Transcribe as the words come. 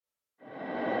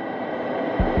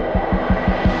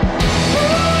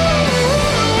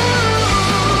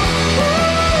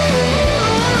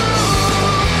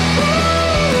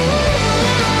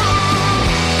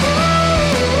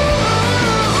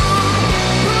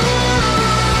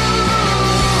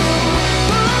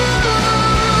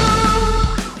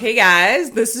guys,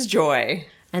 this is Joy.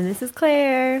 And this is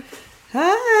Claire.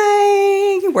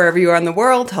 Hi, wherever you are in the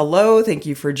world, hello, thank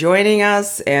you for joining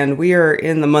us. And we are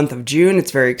in the month of June.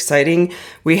 It's very exciting.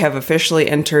 We have officially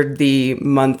entered the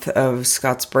month of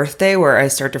Scott's birthday, where I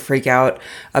start to freak out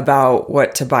about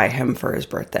what to buy him for his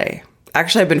birthday.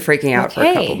 Actually, I've been freaking out for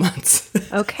a couple months.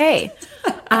 Okay.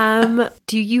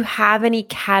 Do you have any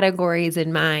categories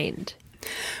in mind?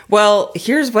 Well,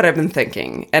 here's what I've been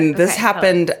thinking. And this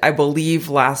happened, I believe,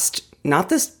 not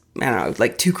this, I don't know,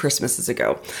 like 2 Christmases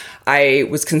ago. I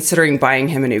was considering buying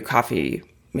him a new coffee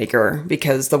maker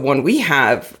because the one we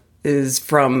have is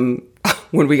from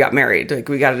when we got married. Like,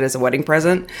 we got it as a wedding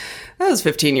present. That was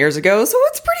 15 years ago, so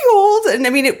it's pretty old. And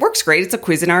I mean, it works great. It's a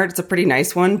Cuisinart. It's a pretty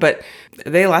nice one, but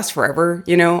they last forever,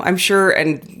 I'm sure.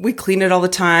 And we clean it all the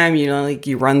time. Like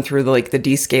you run through the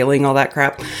descaling, all that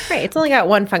crap. Right. It's only got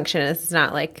one function. It's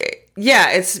not like...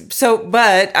 Yeah, it's so,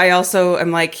 but I also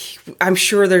am like, I'm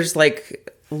sure there's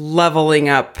leveling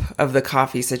up of the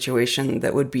coffee situation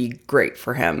that would be great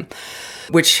for him.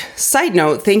 Which, side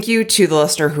note, thank you to the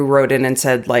listener who wrote in and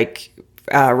said,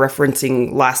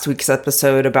 referencing last week's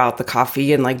episode about the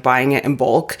coffee and buying it in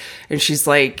bulk. And she's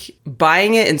like,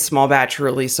 buying it in small batch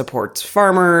really supports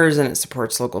farmers and it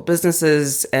supports local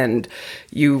businesses. And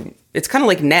it's kind of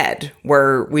like Ned,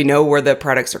 where we know where the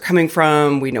products are coming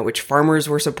from. We know which farmers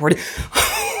we're supporting.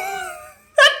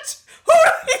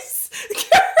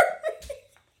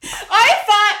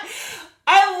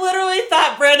 I literally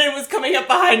thought Brandon was coming up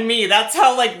behind me. That's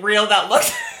how real that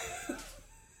looked.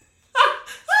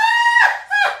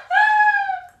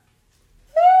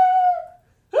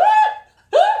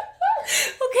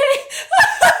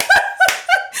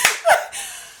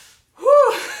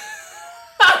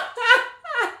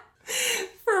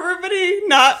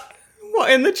 Not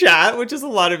in the chat, which is a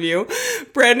lot of you,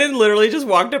 Brandon literally just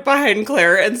walked up behind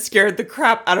Claire and scared the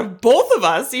crap out of both of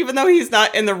us, even though he's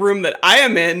not in the room that I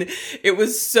am in. It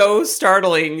was so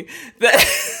startling that...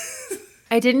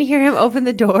 I didn't hear him open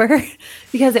the door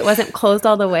because it wasn't closed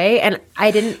all the way, and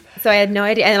I had no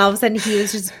idea. And all of a sudden, he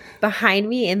was just behind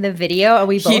me in the video, and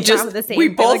we both saw him at the same time. We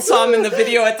both saw him in the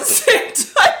video at the same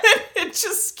time, and it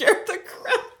just scared the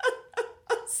crap out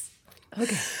of us.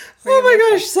 Okay. Oh my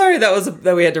gosh, sorry,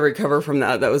 that we had to recover from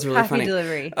that. That was really funny.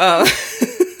 Delivery.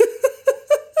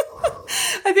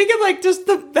 I think it just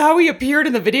how he appeared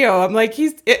in the video. I'm like,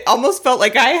 it almost felt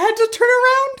like I had to turn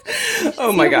around.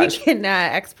 Oh my gosh. We can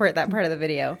export that part of the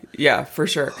video. Yeah, for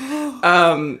sure.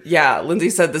 Yeah, Lindsay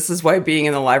said this is why being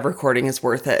in the live recording is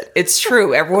worth it. It's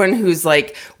true. Everyone who's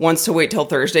wants to wait till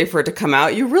Thursday for it to come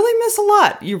out, you really miss a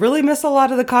lot. You really miss a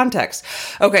lot of the context.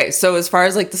 Okay, so as far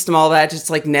as the small batch, it's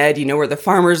like Ned, where the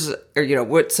farmers, or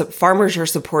what farmers are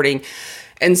supporting.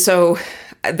 And so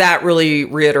that really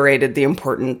reiterated the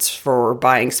importance for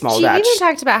buying small batch. She even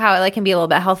talked about how it can be a little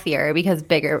bit healthier because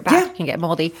bigger batch can get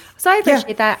moldy. So I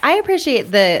appreciate that. I appreciate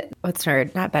the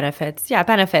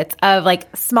benefits of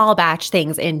small batch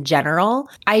things in general.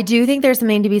 I do think there's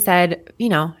something to be said,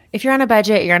 if you're on a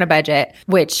budget, you're on a budget,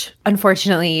 which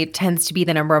unfortunately tends to be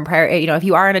the number one priority. If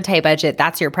you are on a tight budget,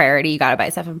 that's your priority. You got to buy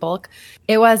stuff in bulk.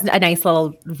 It was a nice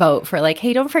little vote for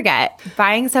hey, don't forget,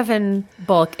 buying stuff in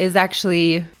bulk is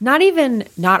actually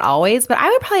not always, but I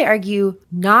would probably argue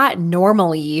not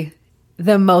normally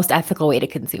the most ethical way to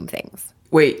consume things.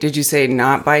 Wait, did you say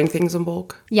not buying things in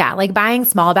bulk? Yeah, buying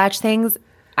small batch things,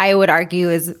 I would argue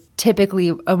is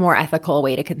typically a more ethical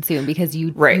way to consume because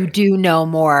you do know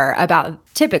more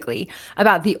typically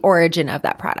about the origin of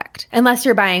that product, unless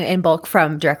you're buying in bulk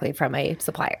directly from a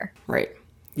supplier. Right.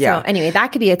 Yeah. So anyway,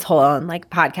 that could be its whole own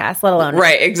podcast, let alone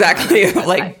exactly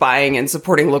buying and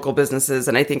supporting local businesses,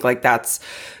 and I think that's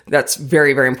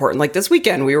very, very important. This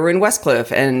weekend we were in Westcliff,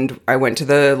 and I went to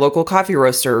the local coffee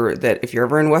roaster. That if you're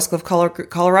ever in Westcliff,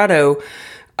 Colorado,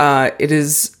 it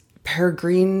is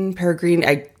Peregrine.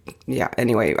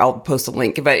 Anyway, I'll post a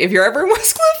link. But if you're ever in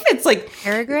Westcliff, it's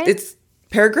Peregrine. It's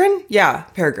Peregrine. Yeah,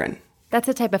 Peregrine. That's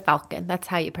a type of falcon. That's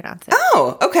how you pronounce it.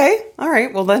 Oh, okay. All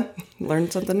right. Well, then learn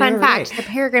something new. Fun fact, the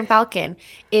peregrine falcon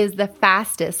is the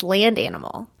fastest land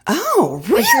animal. Oh,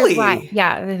 really?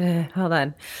 Yeah. Hold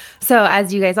on. So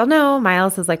as you guys all know,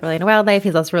 Miles is really into wildlife.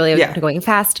 He's also really into going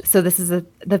fast. So this is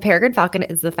the peregrine falcon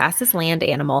is the fastest land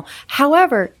animal.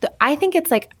 However, I think it's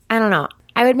I don't know.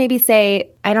 I would maybe say,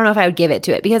 I don't know if I would give it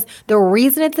to it, because the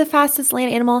reason it's the fastest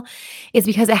land animal is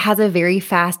because it has a very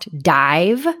fast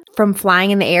dive from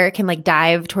flying in the air. It can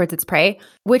dive towards its prey,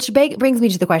 which brings me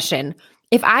to the question.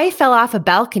 If I fell off a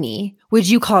balcony, would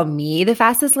you call me the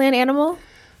fastest land animal?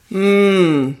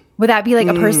 Would that be like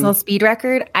a personal speed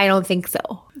record? I don't think so.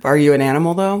 Are you an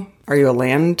animal, though? Are you a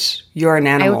land? You're an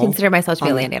animal. I would consider myself to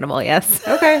be a land animal, yes.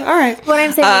 Okay, all right. What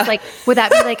I'm saying is, like, would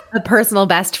that be like a personal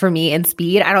best for me in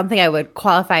speed? I don't think I would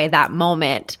qualify that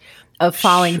moment of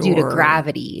falling due to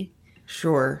gravity.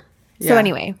 Sure. Yeah. So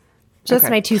anyway, just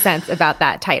my 2 cents about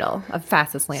that title of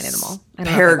fastest land animal.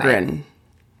 Peregrine.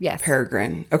 Yes.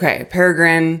 Peregrine. Okay.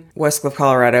 Peregrine, Westcliff,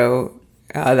 Colorado.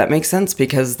 That makes sense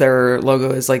because their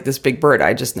logo is like this big bird.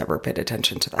 I just never paid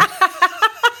attention to that.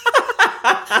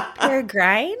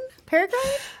 Peregrine? Peregrine?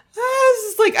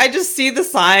 It's like I just see the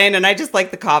sign and I just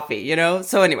like the coffee, you know?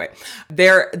 So anyway,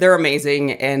 they're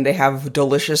amazing and they have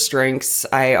delicious drinks.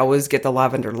 I always get the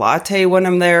lavender latte when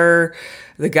I'm there.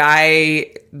 The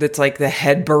guy that's like the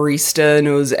head barista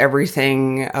knows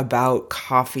everything about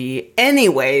coffee.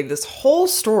 Anyway, this whole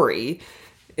story,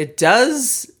 it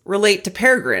does relate to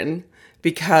Peregrine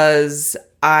because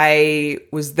I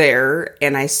was there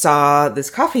and I saw this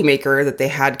coffee maker that they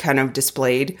had kind of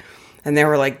displayed. And they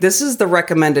were like, this is the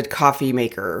recommended coffee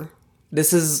maker.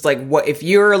 This is like what, if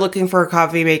you're looking for a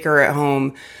coffee maker at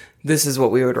home, this is what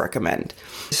we would recommend.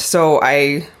 So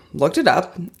I looked it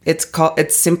up. It's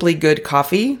Simply Good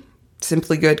Coffee,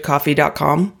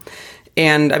 simplygoodcoffee.com.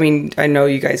 And I mean, I know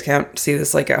you guys can't see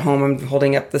this like at home. I'm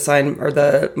holding up the sign or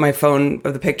my phone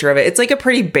of the picture of it. It's like a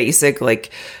pretty basic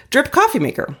like drip coffee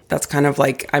maker. That's kind of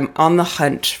like I'm on the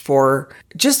hunt for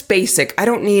just basic. I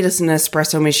don't need an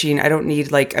espresso machine. I don't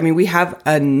need we have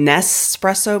a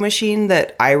Nespresso machine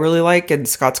that I really like. And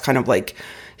Scott's kind of like,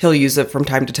 he'll use it from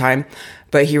time to time.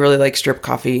 But he really likes drip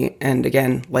coffee and,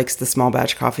 again, likes the small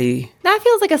batch coffee. That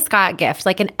feels like a Scott gift,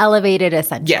 like an elevated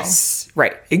essential. Yes,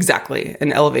 right. Exactly.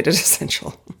 An elevated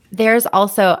essential. There's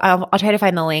also, I'll try to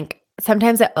find the link.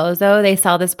 Sometimes at Ozo, they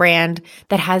sell this brand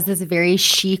that has this very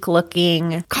chic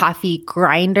looking coffee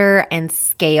grinder and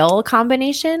scale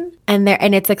combination. And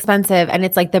it's expensive. And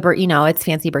it's like it's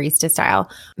fancy barista style.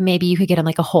 Maybe you could get them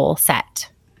like a whole set.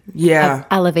 Yeah. Of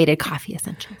elevated coffee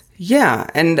essentials. Yeah.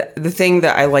 And the thing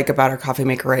that I like about our coffee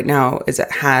maker right now is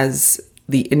it has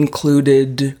the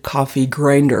included coffee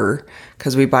grinder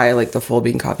because we buy like the full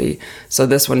bean coffee. So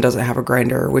this one doesn't have a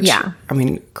grinder, which, I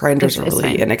mean, grinders are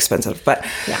really inexpensive. But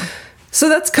yeah. So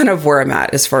that's kind of where I'm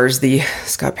at as far as the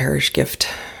Scott Parrish gift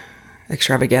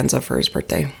extravaganza for his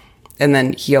birthday. And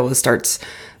then he always starts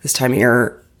this time of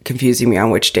year confusing me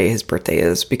on which day his birthday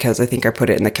is because I think I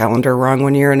put it in the calendar wrong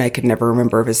one year and I could never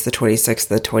remember if it's the 26th,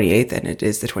 the 28th, and it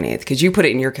is the 28th because you put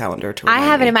it in your calendar to remind I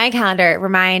have me. It in my calendar.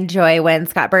 Remind Joy when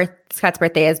Scott's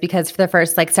birthday is because for the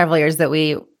first several years that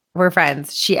we were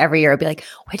friends, she every year would be like,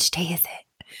 which day is it?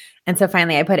 And so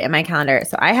finally I put it in my calendar.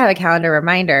 So I have a calendar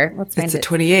reminder. Let's find it. It's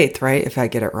the 28th, right? If I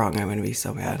get it wrong, I'm going to be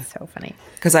so mad. That's so funny.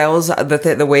 Because I always,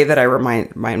 the way that I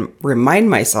remind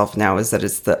myself now is that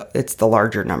it's the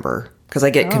larger number. Because I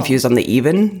get confused on the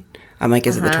even. I'm like,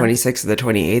 is it the 26th or the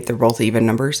 28th? They're both even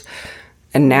numbers.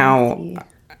 And now,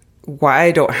 why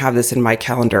I don't have this in my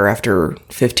calendar after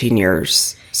 15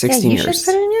 years, 16 years. You should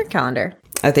put it in your calendar.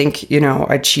 I think,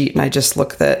 I cheat and I just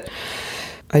look up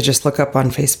on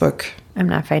Facebook. I'm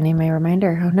not finding my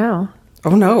reminder. Oh, no.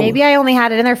 Oh, no. Maybe I only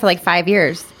had it in there for 5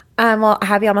 years. Well,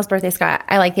 happy almost birthday, Scott.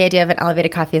 I like the idea of an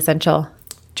elevated coffee essential.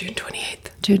 June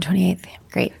 28th. June 28th.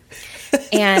 Great.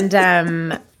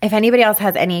 And if anybody else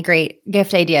has any great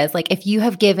gift ideas, like if you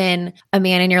have given a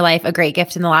man in your life a great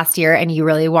gift in the last year and you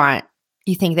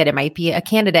think that it might be a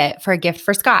candidate for a gift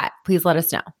for Scott, please let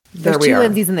us know. There's two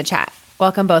Lindsays in the chat.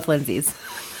 Welcome both Lindsays.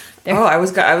 I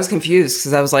was confused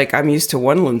because I was like, I'm used to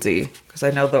one Lindsay because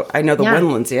I know the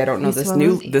one Lindsay. I don't know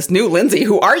this new Lindsay.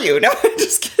 Who are you? No, I'm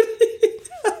just kidding.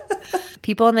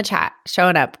 People in the chat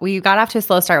showing up. We got off to a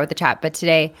slow start with the chat, but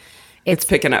today it's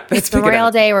picking up. It's Memorial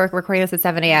Day. We're recording this at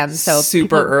 7 a.m. So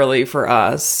super early for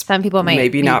us. Some people might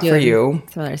maybe not for you.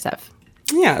 Some other stuff.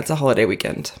 Yeah, it's a holiday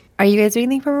weekend. Are you guys doing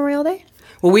anything for Memorial Day?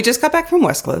 Well, we just got back from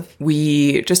Westcliff.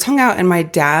 We just hung out and my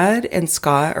dad and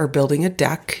Scott are building a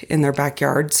deck in their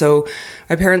backyard. So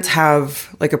my parents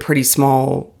have like a pretty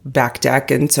small back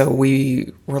deck. And so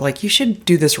we were like, you should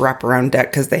do this wraparound deck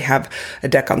because they have a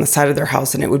deck on the side of their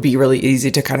house and it would be really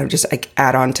easy to kind of just like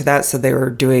add on to that. So they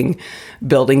were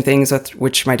building things with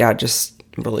which my dad just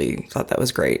really thought that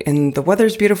was great. And the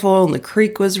weather's beautiful and the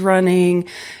creek was running.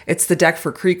 It's the deck for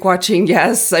creek watching.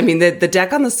 Yes. I mean, the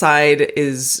deck on the side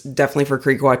is definitely for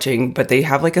creek watching, but they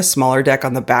have like a smaller deck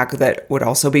on the back that would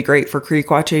also be great for creek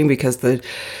watching because their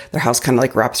house kind of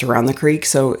like wraps around the creek.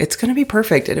 So it's going to be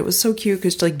perfect. And it was so cute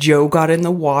because like Joe got in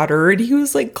the water and he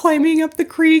was like climbing up the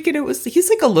creek and he's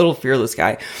like a little fearless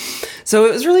guy. So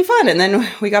it was really fun. And then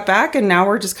we got back and now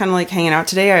we're just kind of like hanging out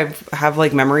today. I have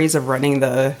like memories of running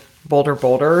the the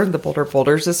Boulder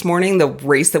Boulders this morning, the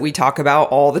race that we talk about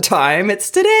all the time. It's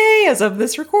today as of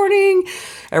this recording.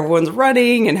 Everyone's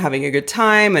running and having a good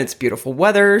time, and it's beautiful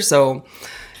weather. So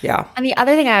yeah. And the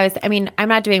other thing I'm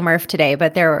not doing Murph today,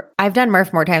 but I've done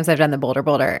Murph more times than I've done the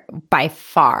Boulder by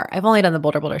far. I've only done the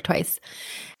Boulder twice.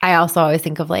 I also always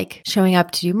think of like showing up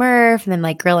to do Murph and then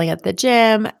like grilling at the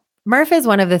gym. Murph is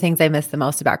one of the things I miss the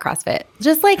most about CrossFit.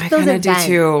 Just like those events. I do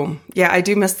too. Yeah, I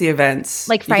do miss the events.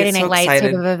 Like Friday Night Lights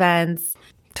type of events.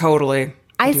 Totally.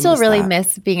 I still really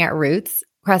miss being at Roots.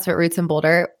 CrossFit Roots in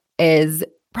Boulder is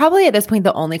probably at this point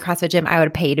the only CrossFit gym I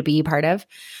would pay to be part of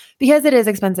because it is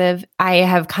expensive. I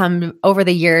have come over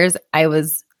the years.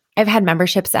 I've had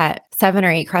memberships at 7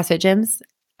 or 8 CrossFit gyms.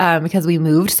 Because we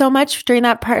moved so much during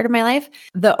that part of my life.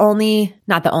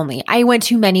 I went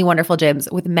to many wonderful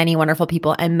gyms with many wonderful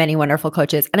people and many wonderful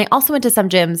coaches. And I also went to some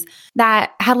gyms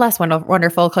that had less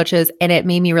wonderful coaches, and it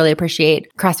made me really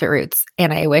appreciate CrossFit Roots.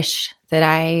 And I wish that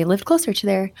I lived closer to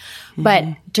there. Mm-hmm. But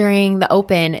during the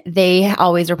open, they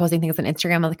always were posting things on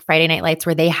Instagram like Friday Night Lights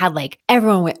where they had like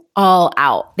everyone went all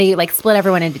out. They like split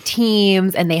everyone into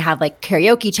teams and they had like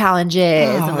karaoke challenges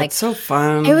and like it's so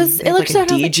fun. It looked like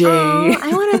a DJ. Like, I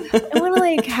want to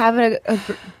like have a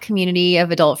community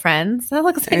of adult friends. That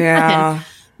looks like fun.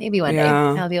 Maybe one day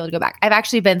I'll be able to go back. I've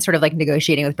actually been sort of like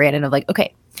negotiating with Brandon of like,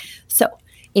 okay, so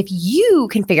if you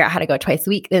can figure out how to go twice a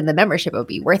week, then the membership would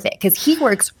be worth it because he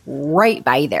works right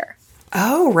by there.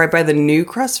 Oh, right by the new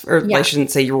CrossFit. I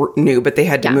shouldn't say you're new, but they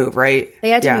had to move, right? They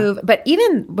had to move. But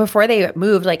even before they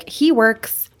moved, like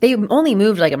they only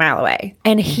moved like a mile away.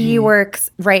 And he works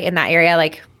right in that area.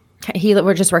 Like he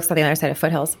just works on the other side of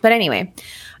Foothills. But anyway,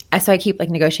 so I keep like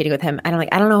negotiating with him. And I'm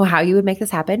like, I don't know how you would make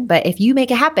this happen, but if you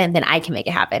make it happen, then I can make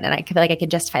it happen. And I feel like I can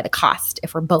justify the cost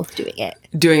if we're both doing it.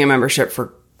 Doing a membership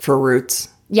for Roots.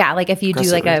 Yeah, like if you do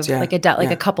like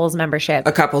a couples membership.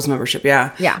 A couples membership,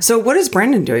 yeah. Yeah. So what is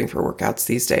Brandon doing for workouts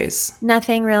these days?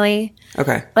 Nothing really.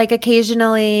 Okay. Like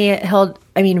occasionally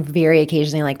very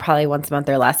occasionally, like probably once a month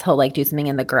or less, he'll like do something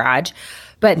in the garage.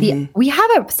 But we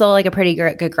have still like a pretty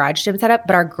good garage gym set up,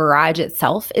 but our garage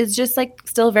itself is just like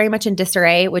still very much in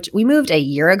disarray, which we moved a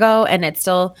year ago and it's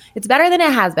better than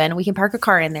it has been. We can park a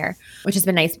car in there, which has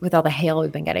been nice with all the hail we've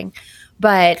been getting.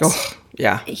 But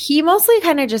he mostly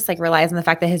kind of just like relies on the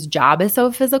fact that his job is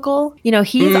so physical. You know,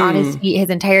 he's on his feet his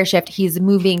entire shift. He's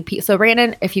moving. So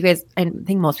Brandon, if you guys, I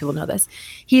think most people know this,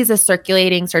 he's a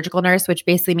circulating surgical nurse, which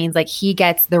basically means like he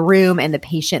gets the room and the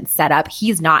patient set up.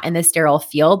 He's not in the sterile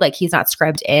field. Like he's not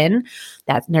scrubbed in.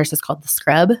 That nurse is called the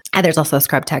scrub. And there's also a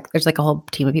scrub tech. There's like a whole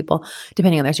team of people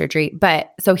depending on their surgery.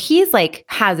 But so he's like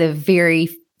has a very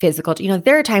physical,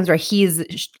 there are times where he's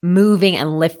moving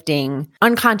and lifting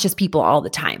unconscious people all the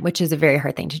time, which is a very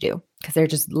hard thing to do because they're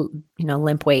just,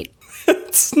 limp weight.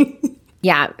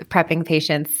 Yeah. Prepping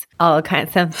patients, all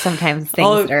kinds, sometimes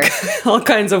things all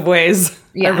kinds of ways.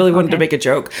 Yeah, I really wanted to make a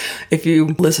joke. If you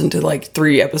listened to like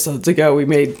 3 episodes ago,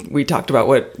 we talked about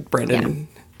what Brandon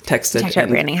texted.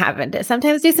 Brandon happened to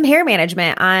sometimes do some hair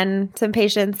management on some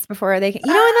patients before they can,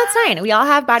 and that's fine. We all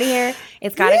have body hair.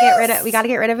 It's got to we got to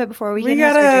get rid of it before we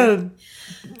gotta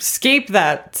escape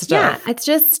that stuff. Yeah, it's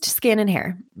just skin and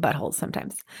hair, buttholes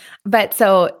sometimes. But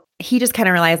so he just kind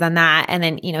of relies on that. And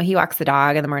then, he walks the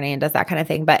dog in the morning and does that kind of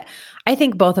thing. But I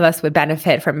think both of us would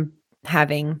benefit from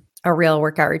having a real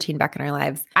workout routine back in our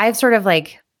lives. I've sort of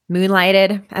like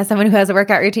moonlighted as someone who has a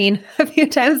workout routine a few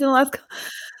times in the last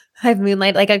I've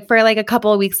moonlighted like for like a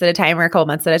couple of weeks at a time or a couple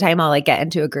months at a time. I'll like get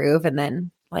into a groove and then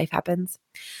life happens.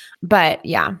 But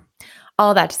yeah,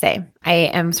 all that to say, I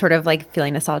am sort of like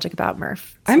feeling nostalgic about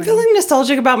Murph. I'm feeling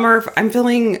nostalgic about Murph. I'm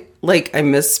feeling like I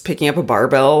miss picking up a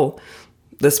barbell.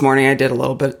 This morning I did a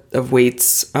little bit of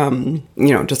weights,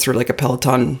 just through like a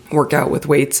Peloton workout with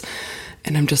weights.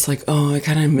 And I'm just like, I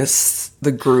kind of miss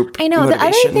the group. I know. Motivation.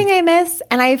 The other thing I miss,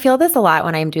 and I feel this a lot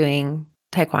when I'm doing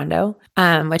Taekwondo,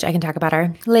 which I can talk about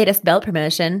our latest belt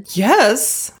promotion.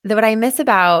 Yes. What I miss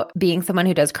about being someone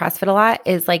who does CrossFit a lot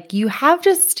is like you have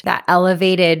just that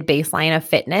elevated baseline of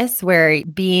fitness where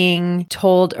being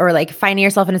told or like finding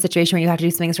yourself in a situation where you have to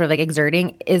do something sort of like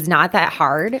exerting is not that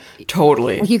hard.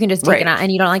 Totally. Like you can just take it out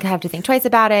and you don't like have to think twice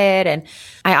about it. And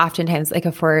I oftentimes like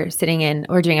if we're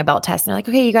doing a belt test and they're like,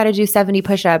 okay, you got to do 70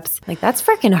 push-ups. Like that's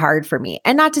freaking hard for me.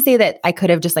 And not to say that I could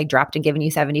have just like dropped and given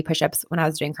you 70 push-ups when I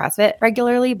was doing CrossFit regularly,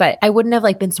 but I wouldn't have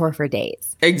like been sore for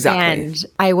days. Exactly. And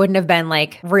I wouldn't have been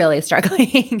like really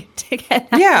struggling to get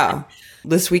that. Yeah.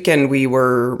 This weekend we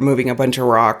were moving a bunch of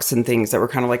rocks and things that were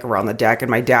kind of like around the deck. And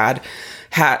my dad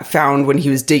found when he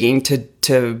was digging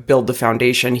to build the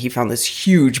foundation, he found this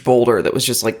huge boulder that was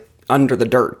just like under the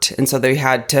dirt. And so they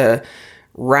had to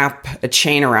wrap a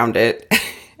chain around it.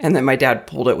 And then my dad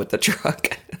pulled it with the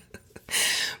truck.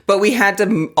 But we had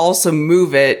to also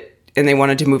move it, and they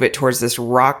wanted to move it towards this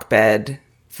rock bed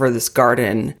for this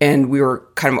garden. And we were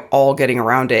kind of all getting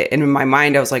around it. And in my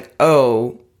mind, I was like,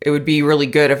 oh, it would be really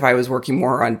good if I was working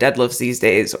more on deadlifts these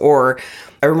days. Or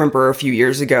I remember a few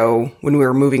years ago when we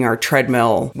were moving our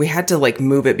treadmill, we had to like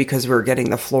move it because we were getting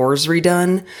the floors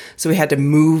redone. So we had to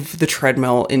move the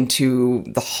treadmill into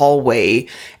the hallway.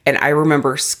 And I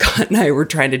remember Scott and I were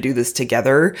trying to do this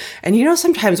together. And you know,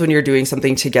 sometimes when you're doing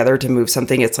something together to move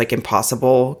something, it's like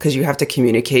impossible because you have to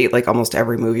communicate like almost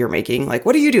every move you're making. Like,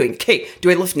 what are you doing? Okay, do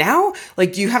I lift now?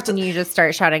 Like, do you have to? And you just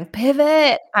start shouting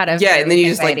pivot out of and then you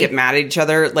just anxiety. like get mad at each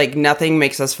other. Like, nothing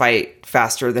makes us fight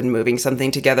faster than moving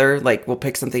something together. Like, we'll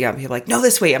pick something up. He's like, no,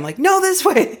 this way. I'm like, no, this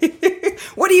way.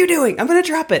 What are you doing? I'm going to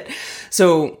drop it.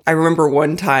 So I remember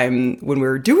one time when we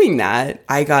were doing that,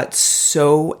 I got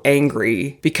so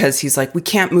angry because he's like, we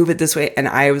can't move it this way. And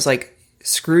I was like,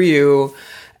 screw you.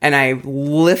 And I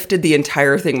lifted the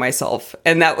entire thing myself.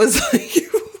 And that was like,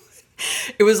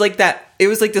 it was like that. It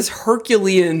was like this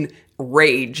Herculean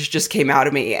rage just came out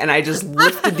of me, and I just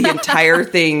lifted the entire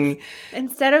thing.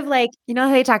 Instead of like, you know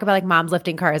how they talk about like moms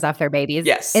lifting cars off their babies?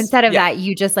 Yes. Instead of that,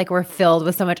 you just like were filled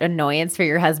with so much annoyance for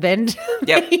your husband.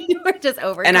 Yep. You were just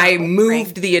over. And I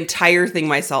moved the entire thing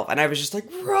myself, and I was just like,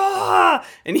 rah!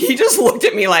 And he just looked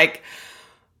at me like,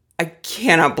 I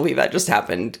cannot believe that just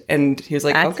happened. And he was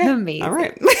like, That's okay, amazing. all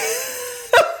right.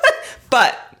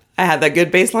 But I had that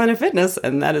good baseline of fitness,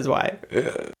 and that is why.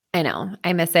 I know.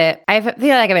 I miss it. I feel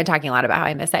like I've been talking a lot about how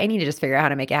I miss it. I need to just figure out how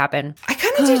to make it happen. I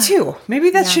kind of do too. Maybe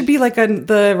that should be like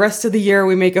the rest of the year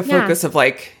we make a focus of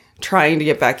like trying to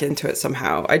get back into it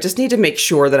somehow. I just need to make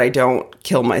sure that I don't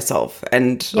kill myself.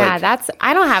 And I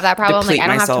don't have that problem. Like I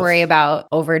don't have to myself. worry about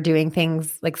overdoing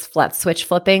things like switch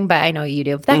flipping, but I know you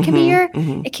do. That can be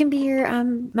it can be your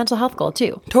mental health goal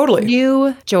too. Totally.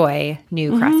 New joy,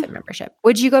 new CrossFit membership.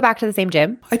 Would you go back to the same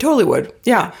gym? I totally would.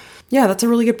 Yeah. Yeah, that's a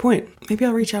really good point. Maybe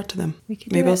I'll reach out to them.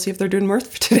 Maybe I'll see if they're doing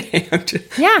Murph today.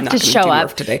 Just show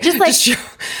up today. Just like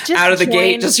just out of the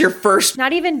gate, just your first.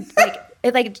 Not even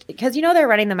like because you know they're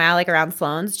running the mile like around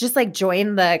Sloan's. Just like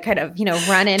join the kind of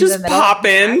run into the middle. Just pop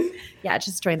in. Yeah,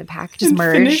 just join the pack. Just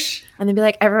merge, and then be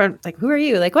like, everyone like, who are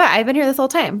you? Like, what? I've been here this whole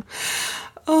time.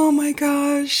 Oh my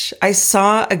gosh. I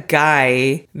saw a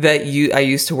guy that I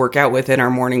used to work out with in our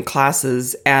morning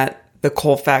classes at the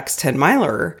Colfax 10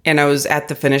 miler. And I was at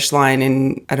the finish line,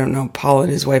 and I don't know, Paul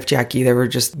and his wife, Jackie, they were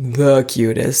just the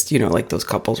cutest, like those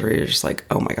couples where you're just like,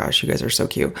 oh my gosh, you guys are so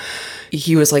cute.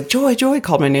 He was like, Joy,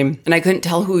 called my name. And I couldn't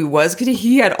tell who he was because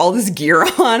he had all this gear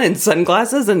on and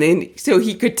sunglasses. And then, so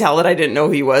he could tell that I didn't know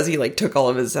who he was. He like took all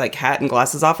of his like hat and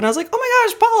glasses off. And I was like, oh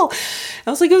my gosh, Paul. I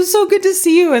was like, it was so good to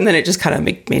see you. And then it just kind of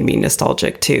made me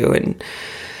nostalgic too. And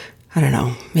I don't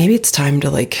know, maybe it's time to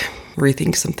like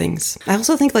rethink some things. I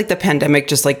also think like the pandemic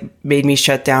just like made me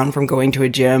shut down from going to a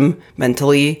gym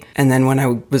mentally. And then when I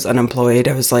was unemployed,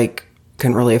 I was like,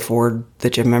 couldn't really afford the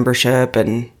gym membership.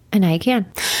 And now you can.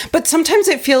 But sometimes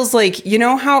it feels like,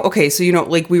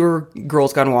 like we were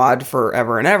Girls Gone WOD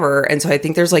forever and ever. And so I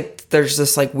think there's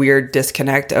this like weird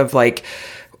disconnect of like,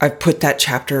 I've put that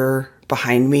chapter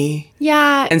behind me.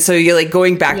 Yeah. And so you're like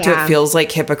going back to it feels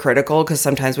like hypocritical because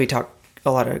sometimes we talk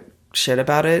a lot of shit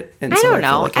about it. And I don't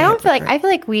know. I feel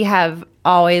like we have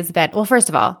always been, well, first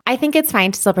of all, I think it's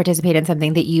fine to still participate in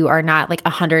something that you are not like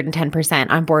 110%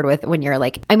 on board with when you're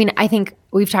like, I think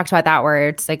we've talked about that where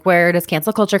it's like, where does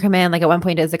cancel culture come in? Like at one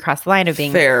point does it cross the line of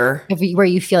being fair, where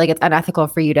you feel like it's unethical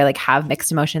for you to like have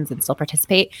mixed emotions and still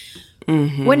participate.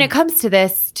 Mm-hmm. When it comes to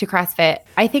CrossFit,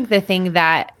 I think the thing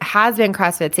that has been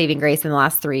CrossFit saving grace in the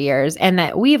last 3 years and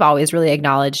that we've always really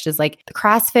acknowledged is like the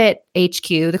CrossFit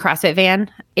HQ, the CrossFit van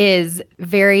is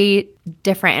very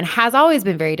different and has always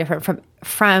been very different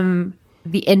from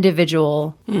the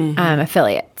individual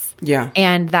affiliates. Yeah.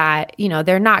 And that,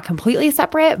 they're not completely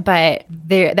separate, but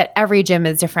that every gym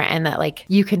is different and that like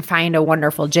you can find a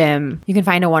wonderful gym, you can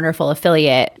find a wonderful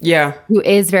affiliate. Yeah. Who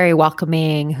is very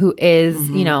welcoming, who is,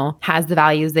 has the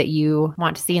values that you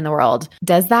want to see in the world.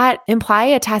 Does that imply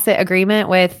a tacit agreement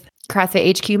with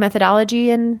CrossFit HQ methodology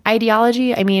and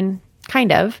ideology? I mean,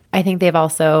 kind of. I think they've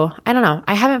also, I don't know.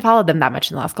 I haven't followed them that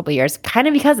much in the last couple of years, kind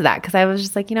of because of that. Because I was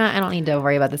just like, I don't need to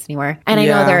worry about this anymore. And I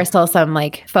know there are still some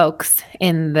like folks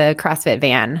in the CrossFit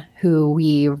van who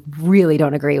we really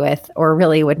don't agree with or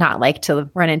really would not like to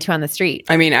run into on the street.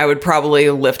 I mean, I would probably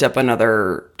lift up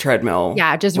another treadmill.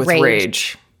 Yeah, just with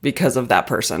rage because of that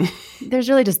person. There's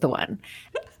really just the one.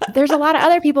 There's a lot of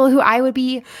other people who I would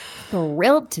be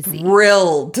thrilled to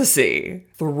see.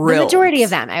 thrilled. The majority of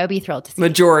them, I would be thrilled to see.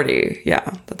 Majority.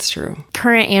 Yeah, that's true.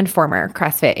 Current and former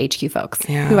CrossFit HQ folks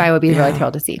who I would be really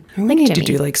thrilled to see. We need to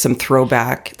do like some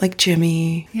throwback, like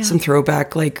Jimmy, some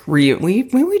throwback, like we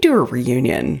do a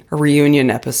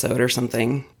reunion episode or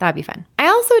something. That'd be fun. I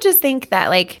also just think that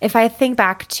like, if I think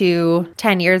back to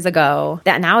 10 years ago,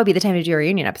 that now would be the time to do a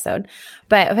reunion episode.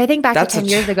 But if I think back to 10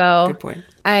 years ago, good point.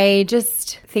 I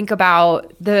just think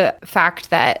about the fact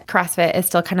that CrossFit is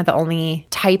still kind of the only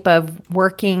type of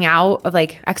working out of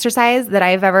like exercise that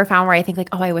I've ever found where I think like,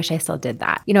 oh, I wish I still did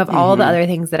that. You know, of all the other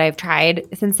things that I've tried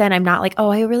since then, I'm not like, oh,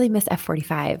 I really miss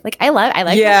F45. Like I like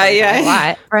F45 a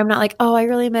lot. Or I'm not like, oh, I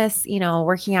really miss, you know,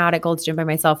 working out at Gold's Gym by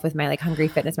myself with my like Hungry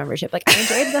Fitness membership. Like I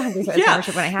enjoyed the Hungry Fitness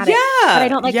membership when I had it, but I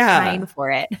don't like pine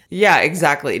for it. Yeah,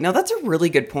 exactly. No, that's a really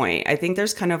good point. I think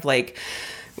there's kind of like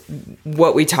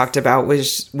what we talked about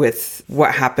was with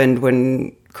what happened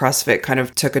when CrossFit kind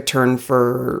of took a turn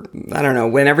for, I don't know,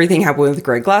 when everything happened with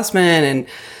Greg Glassman and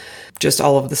just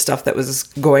all of the stuff that was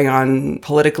going on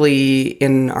politically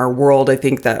in our world. I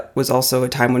think that was also a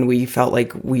time when we felt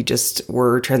like we just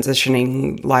were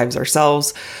transitioning lives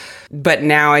ourselves. But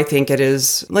now I think it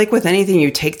is like with anything,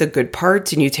 you take the good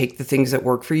parts and you take the things that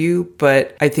work for you.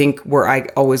 But I think where I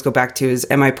always go back to is,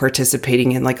 am I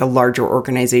participating in like a larger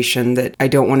organization that I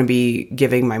don't want to be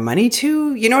giving my money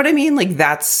to? You know what I mean? Like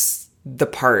that's the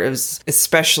part is,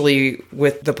 especially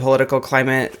with the political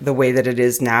climate, the way that it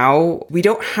is now, we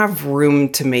don't have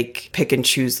room to pick and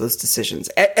choose those decisions.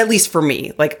 At least for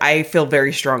me, like I feel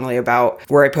very strongly about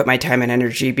where I put my time and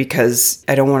energy because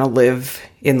I don't want to live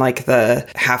in like the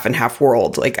half and half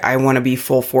world. Like I want to be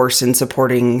full force in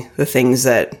supporting the things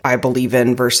that I believe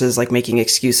in versus like making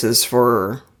excuses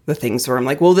for the things where I'm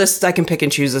like, well, this, I can pick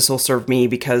and choose, this will serve me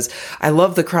because I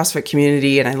love the CrossFit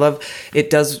community and I love it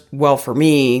does well for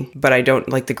me, but I don't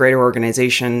like the greater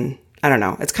organization. I don't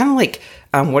know. It's kind of like,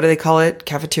 what do they call it?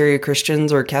 Cafeteria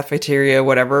Christians or cafeteria,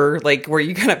 whatever, like where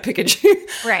you kind of pick and choose.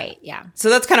 Right. Yeah. So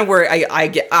that's kind of where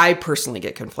I personally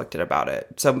get conflicted about it.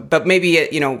 So, but maybe,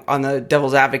 you know, on the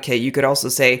devil's advocate, you could also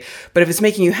say, but if it's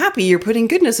making you happy, you're putting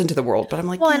goodness into the world. But I'm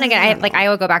like, well, and again, I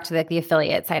will go back to the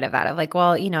affiliate side of that of like,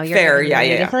 well, you know, you're fair.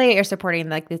 Affiliate, you're supporting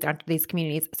like these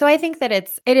communities. So I think that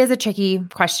it is a tricky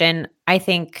question.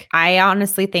 I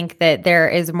honestly think that there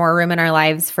is more room in our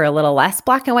lives for a little less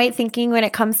black and white thinking when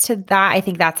it comes to that. I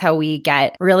think that's how we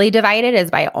get really divided is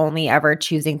by only ever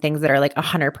choosing things that are like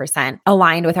 100%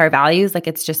 aligned with our values. Like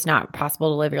it's just not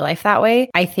possible to live your life that way.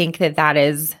 I think that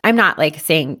is, I'm not like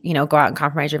saying, you know, go out and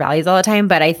compromise your values all the time,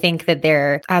 but I think that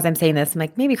as I'm saying this, I'm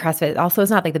like, maybe CrossFit also is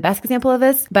not like the best example of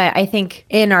this, but I think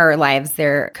in our lives,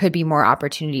 there could be more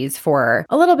opportunities for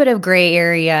a little bit of gray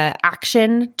area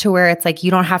action to where it's like,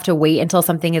 you don't have to wait until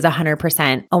something is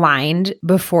 100% aligned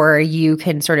before you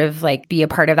can sort of like be a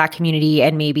part of that community.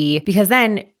 And maybe because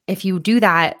then if you do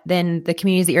that, then the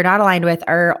communities that you're not aligned with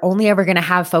are only ever going to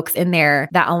have folks in there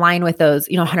that align with those,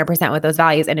 you know, 100% with those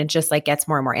values. And it just like gets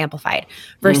more and more amplified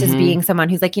versus being someone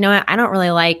who's like, you know what, I don't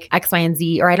really like X, Y, and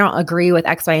Z, or I don't agree with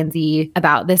X, Y, and Z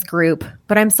about this group,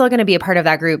 but I'm still going to be a part of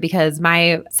that group because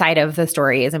my side of the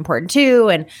story is important too.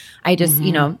 And I just,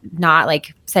 you know, not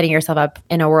like setting yourself up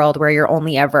in a world where you're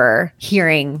only ever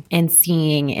hearing and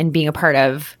seeing and being a part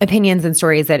of opinions and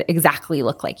stories that exactly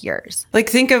look like yours. Like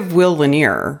think of Will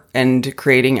Lanier and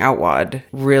creating Outwad,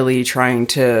 really trying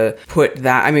to put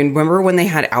that. I mean, remember when they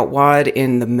had Outwad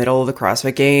in the middle of the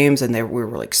CrossFit Games and we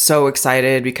were like so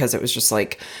excited because it was just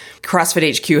like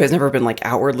CrossFit HQ has never been like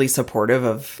outwardly supportive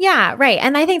of. Yeah, right.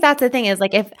 And I think that's the thing is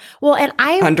like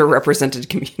underrepresented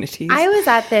communities. I was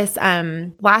at this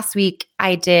last week.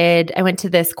 I went to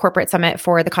this corporate summit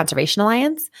for the Conservation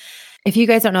Alliance. If you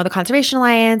guys don't know, the Conservation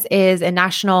Alliance is a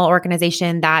national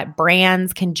organization that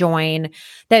brands can join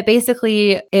that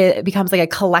basically it becomes like a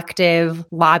collective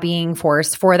lobbying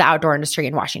force for the outdoor industry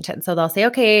in Washington. So they'll say,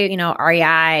 okay, you know,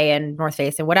 REI and North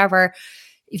Face and whatever,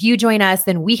 if you join us,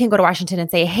 then we can go to Washington and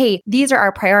say, hey, these are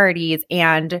our priorities,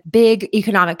 and big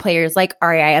economic players like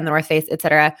REI and the North Face, et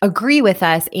cetera, agree with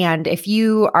us. And if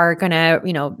you are going to,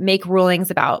 you know, make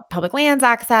rulings about public lands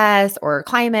access or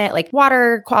climate, like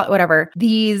water quality, whatever,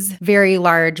 these very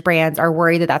large brands are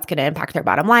worried that that's going to impact their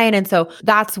bottom line. And so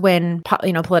that's when,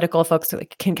 you know, political folks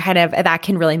can that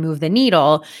can really move the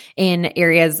needle in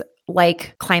areas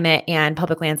like climate and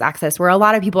public lands access, where a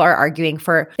lot of people are arguing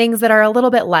for things that are a little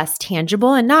bit less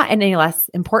tangible and not any less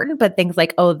important, but things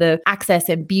like, oh, the access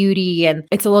and beauty. And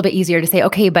it's a little bit easier to say,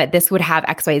 okay, but this would have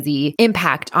XYZ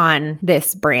impact on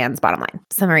this brand's bottom line.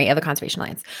 Summary of the Conservation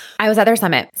Alliance. I was at their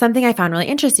summit. Something I found really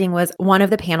interesting was one of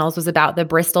the panels was about the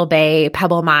Bristol Bay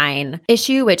Pebble Mine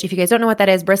issue, which if you guys don't know what that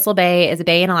is, Bristol Bay is a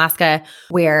bay in Alaska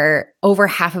where over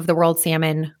half of the world's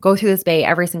salmon go through this bay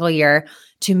every single year.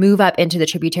 to move up into the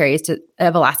tributaries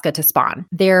of Alaska to spawn.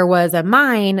 There was a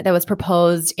mine that was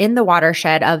proposed in the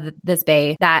watershed of this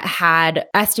bay that had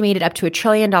estimated up to $1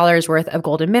 trillion worth of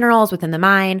gold and minerals within the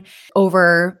mine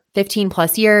over 15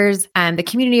 plus years. And the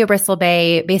community of Bristol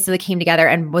Bay basically came together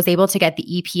and was able to get the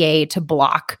EPA to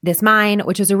block this mine,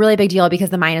 which was a really big deal because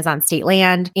the mine is on state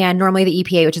land. And normally the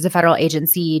EPA, which is a federal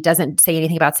agency, doesn't say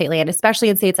anything about state land, especially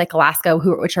in states like Alaska,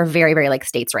 which are very, very like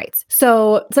states' rights.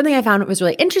 So something I found was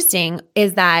really interesting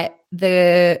is that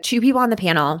the three people on the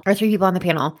panel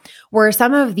were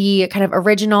some of the kind of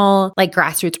original like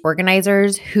grassroots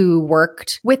organizers who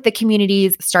worked with the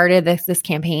communities, started this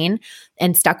campaign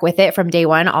and stuck with it from day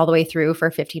one all the way through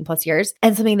for 15 plus years.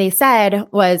 And something they said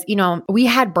was, we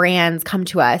had brands come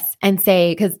to us and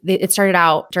say, because it started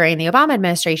out during the Obama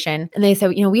administration, and they said,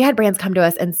 we had brands come to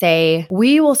us and say,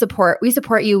 we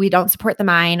support you. We don't support the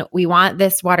mine. We want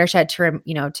this watershed to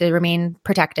remain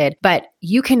protected, but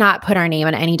you cannot put our name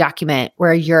on any document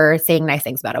where you're saying nice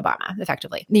things about Obama,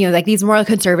 effectively. Like these more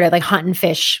conservative, like hunt and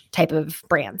fish type of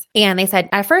brands. And they said,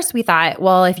 at first we thought,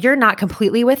 well, if you're not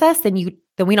completely with us, then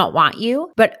we don't want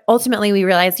you. But ultimately we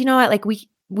realized, like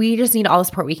we just need all the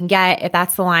support we can get. If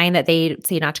that's the line that they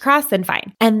say not to cross, then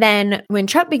fine. And then when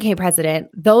Trump became president,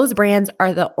 those brands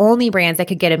are the only brands that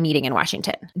could get a meeting in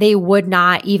Washington. They would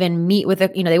not even meet with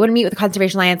they wouldn't meet with the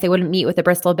Conservation Alliance. They wouldn't meet with the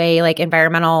Bristol Bay, like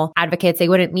environmental advocates. They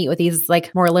wouldn't meet with these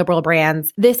like more liberal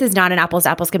brands. This is not an apples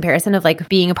to apples comparison of like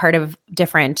being a part of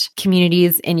different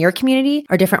communities in your community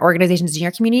or different organizations in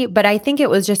your community. But I think it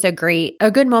was just a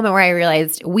good moment where I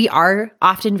realized we are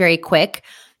often very quick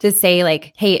to say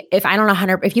like, hey, if you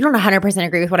don't 100%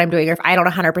 agree with what I'm doing, or if I don't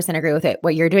 100% agree with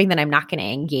what you're doing, then I'm not going to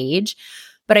engage.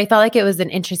 But I felt like it was an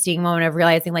interesting moment of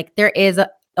realizing like there is a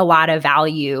lot of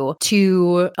value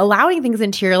to allowing things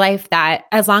into your life that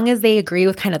as long as they agree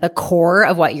with kind of the core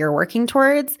of what you're working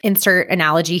towards, insert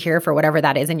analogy here for whatever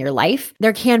that is in your life,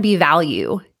 there can be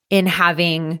value in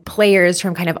having players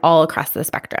from kind of all across the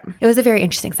spectrum. It was a very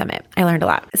interesting summit. I learned a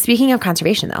lot. Speaking of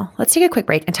conservation though, let's take a quick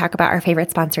break and talk about our favorite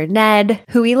sponsor, Ned,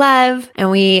 who we love.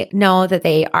 And we know that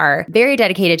they are very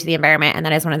dedicated to the environment. And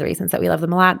that is one of the reasons that we love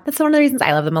them a lot. That's one of the reasons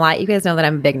I love them a lot. You guys know that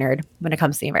I'm a big nerd when it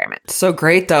comes to the environment. So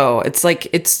great though. It's like,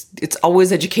 it's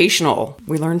always educational.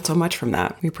 We learn so much from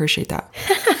that. We appreciate that.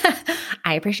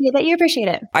 I appreciate that you appreciate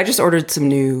it. I just ordered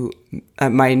some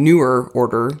my newer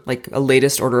order, like a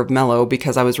latest order of Mellow,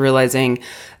 because I was realizing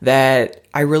that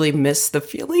I really miss the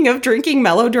feeling of drinking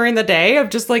Mellow during the day, of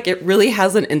just like, it really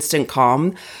has an instant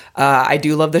calm. I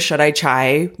do love the shut-eye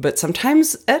chai, but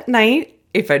sometimes at night,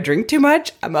 if I drink too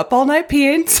much, I'm up all night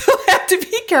peeing, so I have to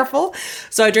be careful.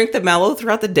 So I drink the Mellow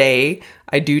throughout the day.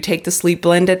 I do take the sleep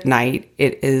blend at night.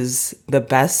 It is the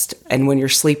best. And when you're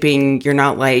sleeping, you're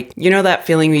not like, that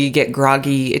feeling where you get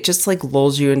groggy. It just like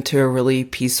lulls you into a really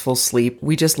peaceful sleep.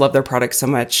 We just love their product so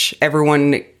much.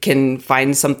 Everyone can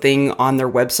find something on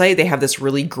their website. They have this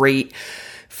really great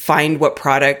find what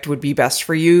product would be best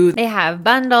for you. They have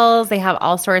bundles. They have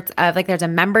all sorts of, like, there's a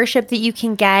membership that you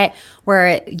can get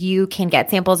where you can get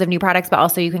samples of new products, but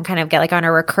also you can kind of get like on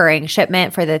a recurring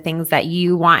shipment for the things that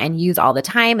you want and use all the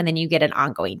time. And then you get an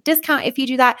ongoing discount if you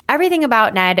do that. Everything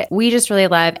about Ned, we just really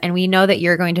love. And we know that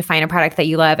you're going to find a product that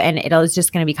you love and it's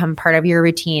just going to become part of your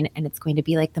routine. And it's going to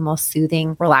be like the most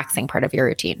soothing, relaxing part of your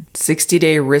routine.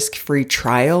 60-day risk-free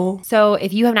trial. So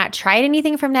if you have not tried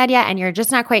anything from Ned yet and you're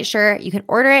just not quite sure, you can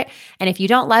order it. And if you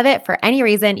don't love it for any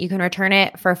reason, you can return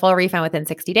it for a full refund within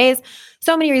 60 days.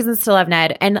 So many reasons to love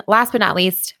Ned. And last but not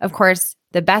least, of course,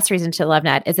 the best reason to love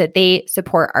Ned is that they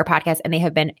support our podcast and they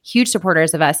have been huge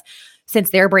supporters of us since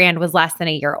their brand was less than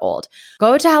a year old.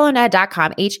 Go to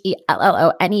helloned.com,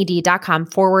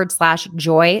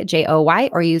 HELLONED.com/joy, JOY,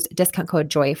 or use discount code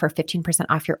JOY for 15%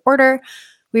 off your order.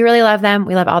 We really love them.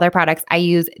 We love all their products. I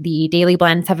use the Daily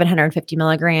Blend 750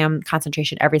 milligram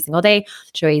concentration every single day.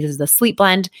 Joy uses the Sleep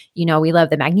Blend. We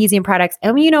love the magnesium products,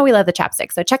 and we love the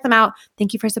chapstick. So check them out.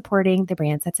 Thank you for supporting the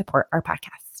brands that support our podcast.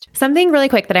 Something really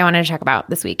quick that I wanted to talk about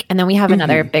this week, and then we have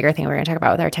another bigger thing we're going to talk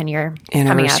about with our 10-year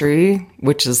anniversary,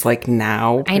 which is like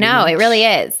now. I know, it really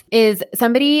is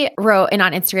somebody wrote in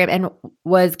on Instagram and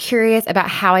was curious about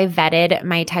how I vetted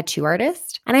my tattoo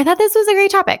artist. And I thought this was a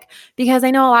great topic because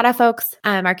I know a lot of folks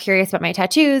are curious about my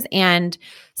tattoos and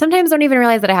sometimes don't even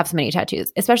realize that I have so many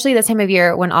tattoos, especially this time of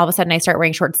year when all of a sudden I start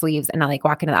wearing short sleeves and I like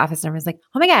walk into the office and everyone's like,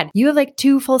 oh my God, you have like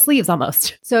 2 full sleeves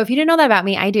almost. So if you didn't know that about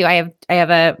me, I do. I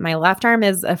have my left arm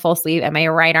is a full sleeve and my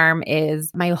right arm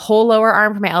is my whole lower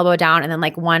arm from my elbow down. And then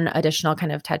like one additional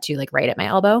kind of tattoo like right at my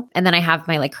elbow. And then I have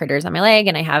my like critters on my leg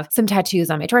and I have some tattoos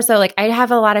on my torso. Like I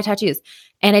have a lot of tattoos.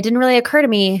 And it didn't really occur to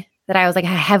me that I was like a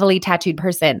heavily tattooed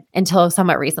person until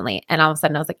somewhat recently. And all of a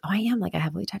sudden I was like, oh, I am like a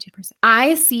heavily tattooed person.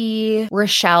 I see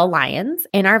Rochelle Lyons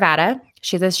in Arvada.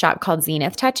 She has a shop called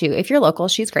Zenith Tattoo. If you're local,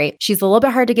 she's great. She's a little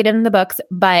bit hard to get in the books,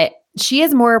 but she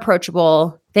is more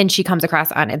approachable than she comes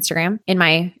across on Instagram, in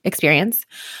my experience,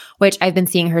 which I've been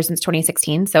seeing her since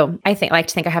 2016. So I like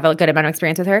to think I have a good amount of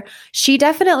experience with her. She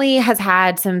definitely has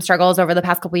had some struggles over the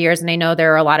past couple of years. And I know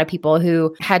there are a lot of people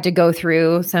who had to go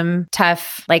through some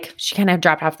tough, like she kind of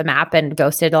dropped off the map and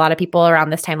ghosted a lot of people around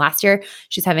this time last year.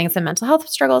 She's having some mental health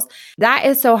struggles. That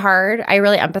is so hard. I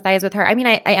really empathize with her. I mean,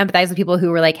 I empathize with people who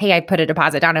were like, hey, I put a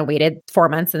deposit down and waited 4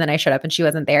 months and then I showed up and she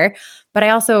wasn't there. But I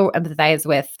also empathize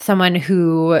with someone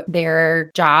who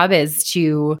their job is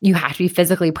you have to be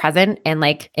physically present. And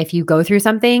like, if you go through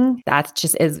something, that's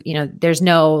just is, there's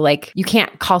no, like, you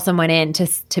can't call someone in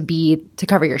to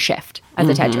cover your shift as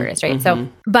a tattoo artist, right? So,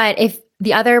 but if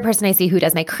the other person I see who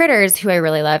does my critters, who I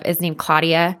really love, is named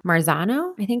Claudia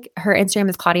Marzano. I think her Instagram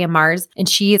is Claudia Mars, and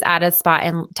she's at a spot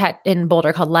in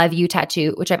Boulder called Love You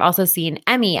Tattoo, which I've also seen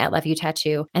Emmy at Love You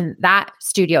Tattoo. And that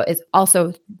studio is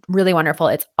also really wonderful.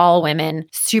 It's all women,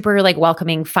 super like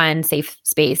welcoming, fun, safe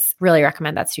space. Really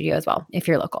recommend that studio as well if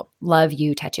you're local. Love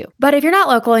You Tattoo. But if you're not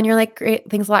local and you're like, great,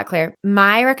 thanks a lot, Claire.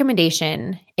 My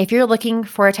recommendation, if you're looking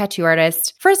for a tattoo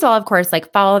artist, first of all, of course,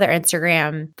 like follow their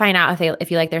Instagram, find out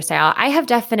if you like their style. I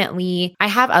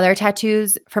have other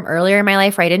tattoos from earlier in my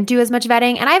life where I didn't do as much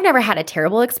vetting, and I've never had a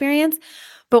terrible experience.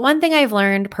 But one thing I've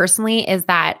learned personally is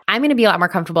that I'm going to be a lot more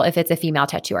comfortable if it's a female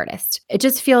tattoo artist. It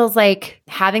just feels like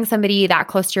having somebody that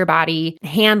close to your body,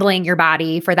 handling your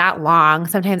body for that long,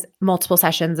 sometimes multiple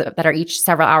sessions that are each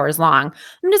several hours long.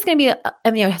 I'm just going to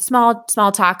be small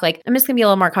talk. Like I'm just going to be a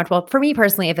little more comfortable for me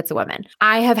personally if it's a woman.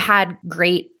 I have had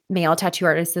great male tattoo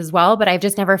artists as well, but I've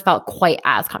just never felt quite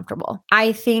as comfortable.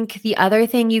 I think the other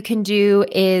thing you can do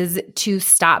is to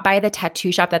stop by the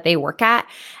tattoo shop that they work at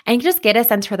and just get a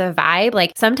sense for the vibe.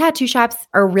 Like some tattoo shops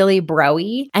are really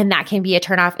bro-y, and that can be a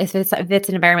turnoff if it's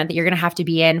an environment that you're going to have to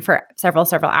be in for several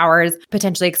hours,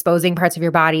 potentially exposing parts of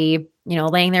your body,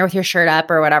 laying there with your shirt up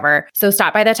or whatever. So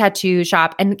stop by the tattoo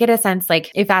shop and get a sense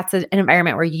like if that's an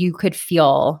environment where you could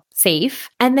feel safe.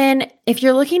 And then if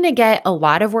you're looking to get a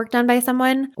lot of work done by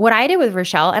someone, what I did with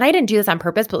Rochelle, and I didn't do this on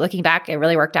purpose, but looking back, it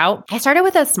really worked out. I started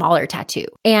with a smaller tattoo.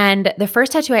 And the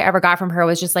first tattoo I ever got from her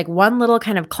was just like one little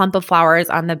kind of clump of flowers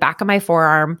on the back of my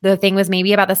forearm. The thing was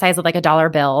maybe about the size of like a dollar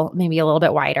bill, maybe a little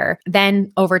bit wider.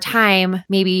 Then over time,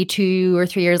 maybe 2 or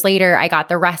 3 years later, I got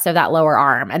the rest of that lower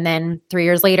arm. And then 3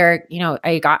 years later,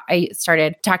 I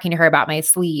started talking to her about my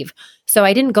sleeve. So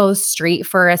I didn't go straight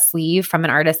for a sleeve from an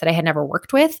artist that I had never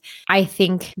worked with. I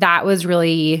think that was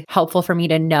really helpful for me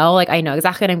to know, like, I know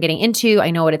exactly what I'm getting into. I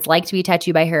know what it's like to be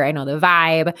tattooed by her. I know the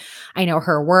vibe. I know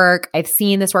her work. I've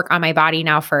seen this work on my body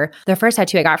now for the first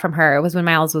tattoo I got from her was when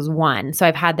Miles was 1. So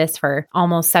I've had this for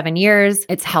almost 7 years.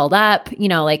 It's held up,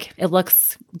 like it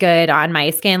looks good on my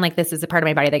skin. Like this is a part of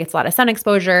my body that gets a lot of sun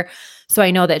exposure. So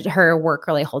I know that her work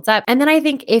really holds up. And then I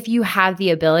think if you have the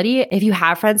ability, if you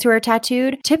have friends who are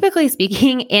tattooed, typically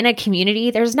speaking in a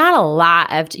community, there's not a lot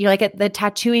of, like the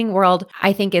tattooing world,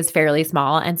 I think is fairly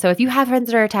small. And so if you have friends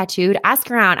that are tattooed,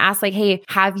 ask around, ask like, hey,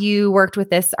 have you worked with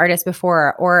this artist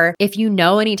before? Or if you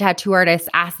know any tattoo artists,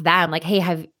 ask them like, hey,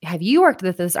 have you worked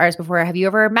with this artist before? Have you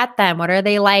ever met them? What are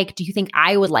they like? Do you think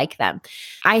I would like them?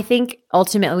 I think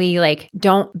ultimately, like,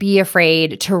 don't be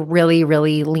afraid to really,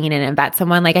 really lean in and vet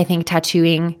someone. Like, I think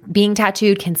being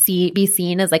tattooed can be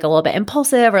seen as like a little bit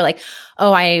impulsive or like,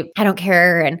 oh, I don't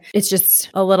care. And it's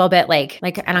just a little bit like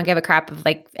I don't give a crap of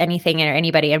like anything or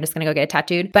anybody. I'm just going to go get it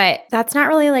tattooed. But that's not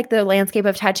really like the landscape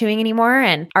of tattooing anymore.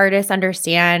 And artists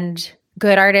understand,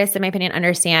 good artists, in my opinion,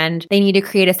 understand they need to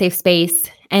create a safe space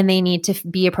and they need to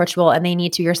be approachable and they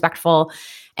need to be respectful.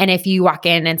 And if you walk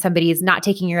in and somebody's not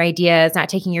taking your ideas, not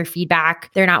taking your feedback,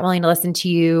 they're not willing to listen to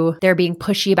you, they're being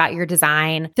pushy about your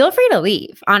design, feel free to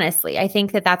leave. Honestly, I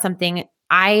think that that's something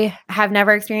I have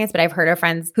never experienced, but I've heard of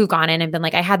friends who've gone in and been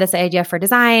like, I had this idea for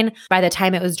design. By the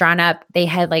time it was drawn up, they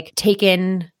had like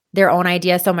taken their own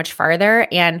idea so much farther.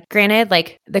 And granted,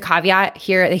 like the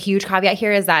huge caveat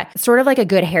here is that sort of like a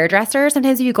good hairdresser,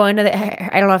 sometimes if you go into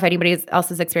I don't know if anybody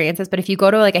else's experience is, but if you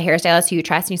go to like a hairstylist who you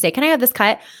trust and you say, can I have this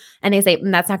cut? And they say,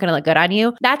 that's not going to look good on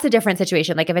you. That's a different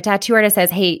situation. Like if a tattoo artist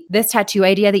says, hey, this tattoo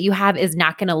idea that you have is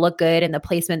not going to look good in the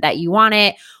placement that you want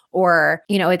it, or,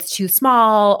 it's too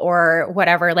small or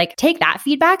whatever, like take that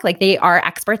feedback. Like they are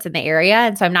experts in the area.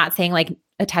 And so I'm not saying like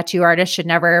a tattoo artist should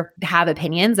never have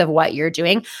opinions of what you're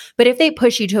doing. But if they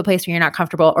push you to a place where you're not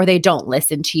comfortable or they don't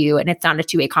listen to you and it's not a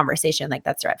two-way conversation, like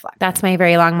that's a red flag. That's my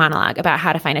very long monologue about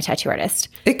how to find a tattoo artist.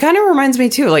 It kind of reminds me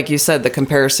too, like you said, the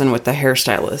comparison with the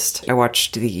hairstylist. I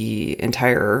watched the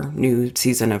entire new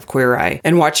season of Queer Eye,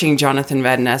 and watching Jonathan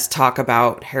Van Ness talk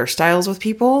about hairstyles with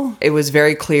people, it was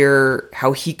very clear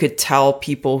how he could tell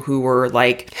people who were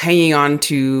like hanging on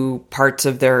to parts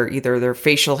of either their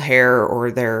facial hair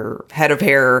or their head of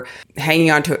hair, hanging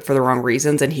on to it for the wrong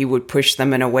reasons. And he would push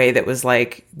them in a way that was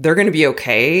like, they're going to be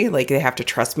okay. Like they have to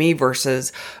trust me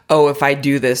versus, oh, if I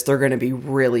do this, they're going to be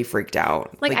really freaked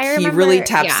out. Like I remember, he really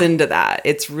taps into that.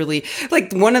 It's really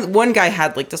like one guy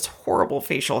had like this horrible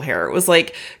facial hair. It was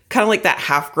like kind of like that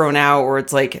half grown out where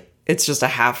it's like, it's just a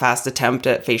half-assed attempt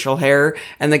at facial hair.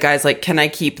 And the guy's like, can I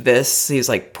keep this? He's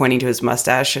like pointing to his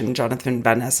mustache. And Jonathan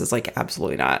Van Ness is like,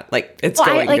 absolutely not. Like it's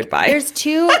goodbye. There's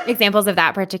two examples of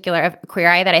that particular of Queer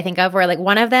Eye that I think of where like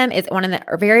one of them is one of the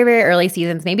very, very early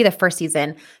seasons, maybe the first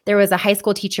season. There was a high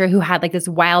school teacher who had like this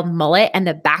wild mullet and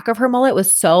the back of her mullet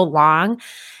was so long.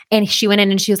 And she went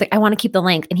in and she was like, I want to keep the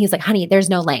length. And he's like, honey, there's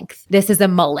no length. This is a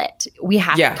mullet. We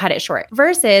have to cut it short.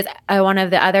 Versus one of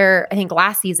the other, I think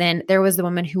last season, there was the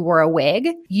woman who wore a wig.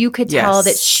 You could tell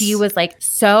that she was like,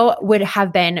 would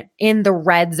have been in the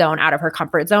red zone out of her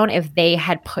comfort zone if they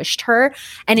had pushed her.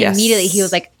 And immediately he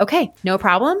was like, okay, no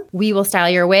problem. We will style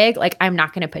your wig. Like, I'm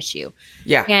not going to push you.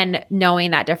 Yeah. And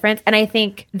knowing that difference. And I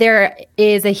think there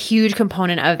is a huge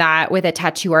component of that with a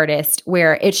tattoo artist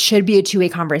where it should be a two-way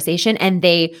conversation and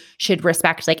they should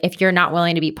respect, like if you're not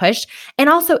willing to be pushed. And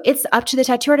also it's up to the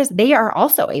tattoo artist. They are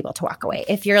also able to walk away.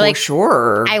 If you're like,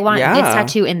 sure, I want this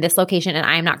tattoo in this location and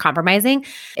I'm not compromising.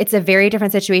 It's a very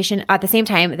different situation at the same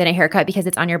time than a haircut because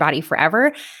it's on your body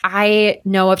forever. I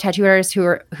know of tattoo artists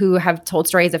who have told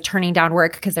stories of turning down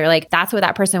work because they're like, that's what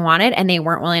that person wanted and they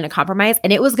weren't willing to compromise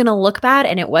and it was going to look bad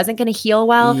and it wasn't going to heal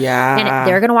well. Yeah. And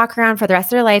they're going to walk around for the rest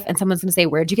of their life and someone's going to say,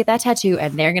 where'd you get that tattoo?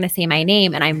 And they're going to say my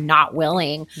name and I'm not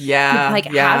willing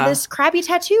to have this crappy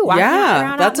tattoo.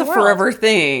 That's a forever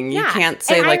thing. You can't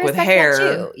say like with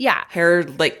hair. Hair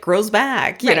like grows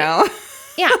back, you know?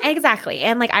 Yeah, exactly.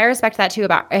 And like I respect that too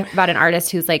about an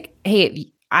artist who's like,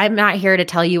 hey, I'm not here to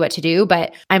tell you what to do,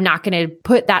 but I'm not going to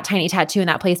put that tiny tattoo in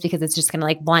that place because it's just going to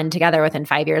like blend together within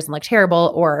 5 years and look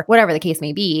terrible or whatever the case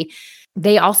may be.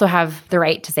 They also have the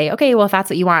right to say, okay, well, if that's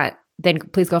what you want, then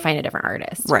please go find a different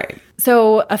artist. Right.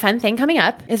 So a fun thing coming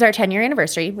up is our 10-year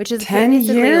anniversary, which is 10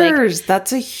 years. Like,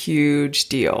 that's a huge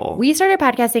deal. We started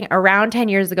podcasting around 10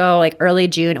 years ago, like early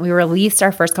June. We released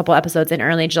our first couple episodes in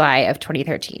early July of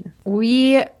 2013.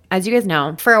 We, as you guys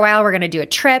know, for a while we're going to do a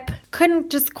trip. Couldn't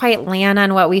just quite land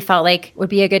on what we felt like would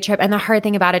be a good trip. And the hard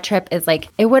thing about a trip is like,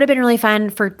 it would have been really fun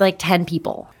for like 10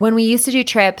 people. When we used to do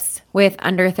trips with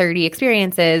under 30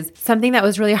 experiences, something that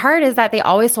was really hard is that they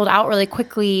always sold out really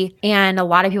quickly and a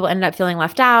lot of people ended up feeling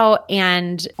left out.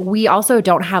 And we also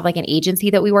don't have like an agency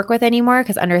that we work with anymore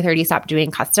because under 30 stopped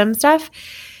doing custom stuff.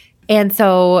 And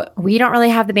so we don't really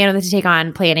have the bandwidth to take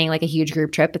on planning like a huge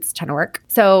group trip. It's a ton of work.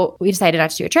 So we decided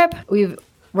not to do a trip.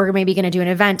 We're maybe going to do an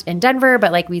event in Denver,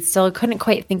 but like we still couldn't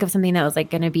quite think of something that was like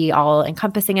going to be all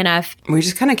encompassing enough. We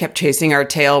just kind of kept chasing our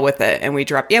tail with it and we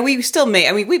dropped. Yeah, we still may.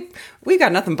 I mean, we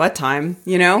got nothing but time,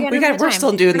 you know? We're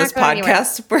still doing this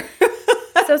podcast.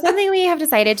 So something we have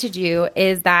decided to do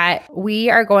is that we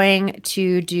are going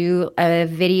to do a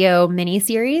video mini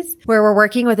series where we're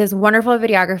working with this wonderful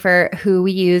videographer who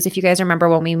we used, if you guys remember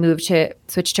when we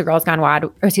switched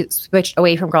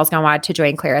away from Girls Gone WOD to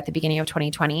join Claire at the beginning of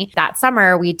 2020. That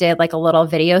summer, we did like a little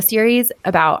video series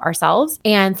about ourselves.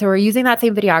 And so we're using that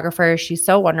same videographer. She's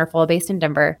so wonderful, based in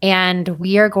Denver. And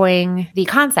the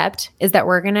concept is that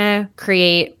we're going to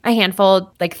create a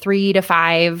handful, like 3 to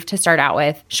 5 to start out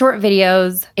with, short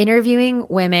videos interviewing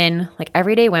women, like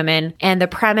everyday women. And the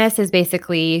premise is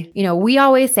basically, you know, we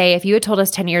always say if you had told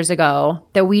us 10 years ago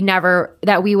that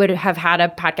we would have had a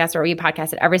podcast where we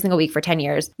podcasted every single week for 10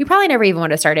 years, we probably never even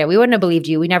would have started. We wouldn't have believed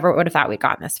you. We never would have thought we'd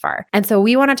gotten this far. And so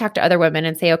we want to talk to other women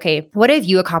and say, okay, what have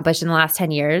you accomplished in the last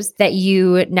 10 years that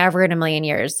you never in a million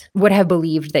years would have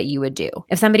believed that you would do?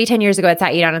 If somebody 10 years ago had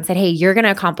sat you down and said, hey, you're going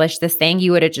to accomplish this thing,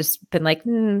 you would have just been like,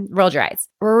 rolled your eyes.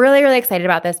 We're really, really excited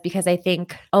about this because I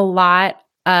think a lot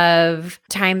of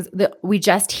times we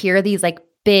just hear these like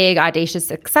big audacious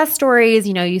success stories.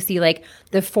 You know, you see like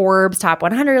the Forbes top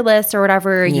 100 list or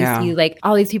whatever. You see like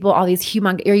all these people, all these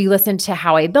humongous, or you listen to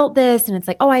how I built this and it's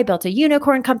like, oh, I built a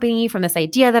unicorn company from this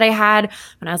idea that I had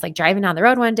when I was like driving down the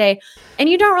road one day. And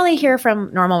you don't really hear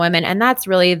from normal women. And that's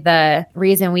really the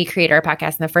reason we created our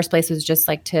podcast in the first place, was just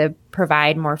like to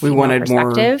provide more female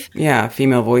perspective. More,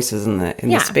 female voices in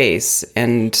the space.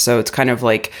 And so it's kind of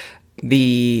like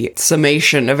the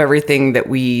summation of everything that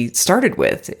we started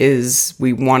with. Is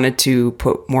we wanted to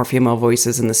put more female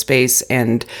voices in the space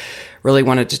and really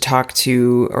wanted to talk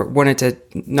to, or wanted to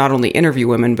not only interview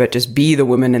women, but just be the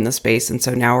women in the space. And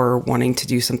so now we're wanting to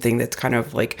do something that's kind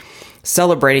of like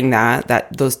celebrating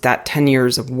that 10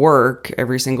 years of work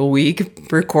every single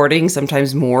week, recording,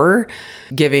 sometimes more,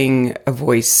 giving a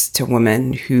voice to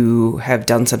women who have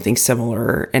done something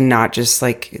similar, and not just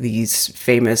like these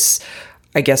famous,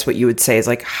 I guess what you would say is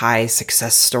like high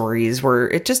success stories where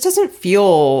it just doesn't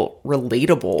feel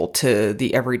relatable to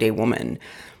the everyday woman.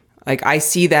 Like I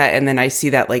see that, and then I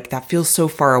see that like that feels so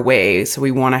far away. So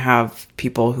we want to have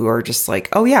people who are just like,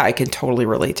 oh yeah, I can totally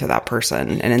relate to that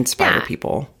person and inspire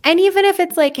people. And even if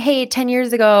it's like, hey, 10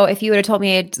 years ago, if you would have told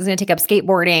me I was going to take up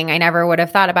skateboarding, I never would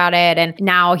have thought about it. And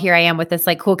now here I am with this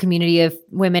like cool community of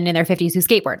women in their 50s who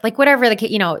skateboard. Like whatever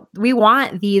the, we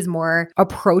want these more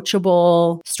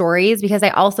approachable stories, because I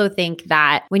also think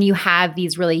that when you have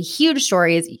these really huge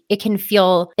stories, it can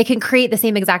create the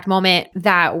same exact moment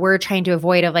that we're trying to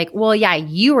avoid of like, well, yeah,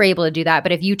 you were able to do that.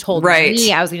 But if you told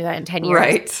me I was going to do that in 10 years.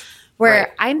 Right.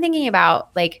 Where I'm thinking about,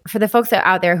 like, for the folks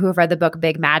out there who have read the book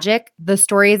Big Magic, the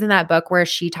stories in that book where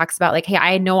she talks about, like, hey,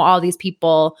 I know all these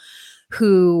people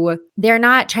who they're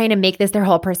not trying to make this their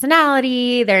whole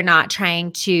personality. They're not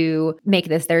trying to make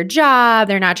this their job.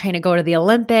 They're not trying to go to the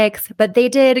Olympics, but they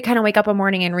did kind of wake up one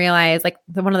morning and realize, like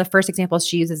one of the first examples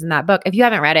she uses in that book, if you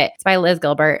haven't read it, it's by Liz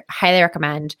Gilbert. Highly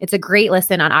recommend. It's a great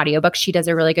listen on audiobook. She does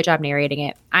a really good job narrating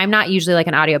it. I'm not usually like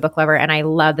an audiobook lover, and I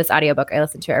love this audiobook. I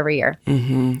listen to it every year.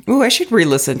 Mm-hmm. Ooh, I should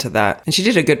re-listen to that. And she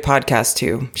did a good podcast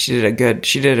too. She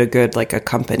did a good like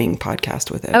accompanying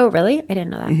podcast with it. Oh, really? I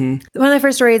didn't know that. Mm-hmm. One of the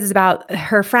first stories is about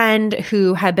her friend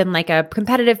who had been like a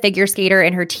competitive figure skater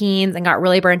in her teens and got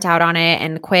really burnt out on it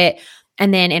and quit.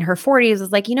 And then in her 40s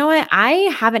was like, you know what? I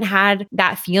haven't had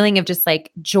that feeling of just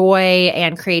like joy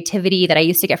and creativity that I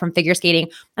used to get from figure skating.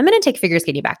 I'm going to take figure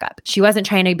skating back up. She wasn't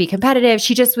trying to be competitive.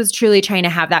 She just was truly trying to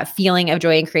have that feeling of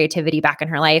joy and creativity back in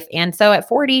her life. And so at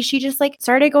 40, she just like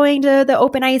started going to the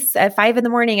open ice at 5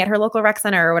 a.m. at her local rec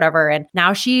center or whatever. And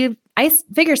now she ice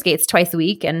figure skates twice a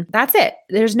week, and that's it.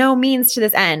 There's no means to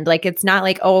this end. Like, it's not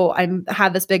like, oh, I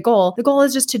have this big goal. The goal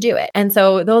is just to do it. And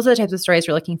so those are the types of stories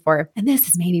we're looking for. And this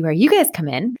is maybe where you guys come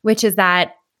in, which is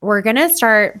that we're going to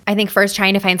start, I think, first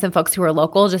trying to find some folks who are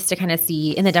local just to kind of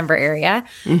see in the Denver area,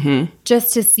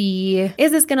 just to see,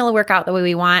 is this going to work out the way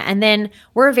we want? And then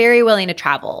we're very willing to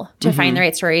travel to find the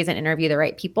right stories and interview the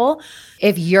right people.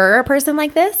 If you're a person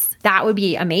like this, that would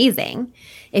be amazing.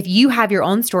 If you have your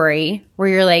own story where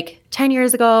you're like 10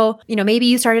 years ago, maybe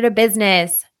you started a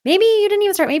business. Maybe you didn't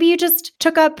even start. Maybe you just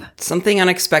took up something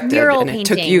unexpected mural and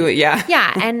painting. It took you, yeah.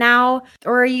 Yeah. And now,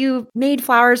 or you made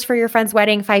flowers for your friend's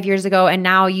wedding 5 years ago, and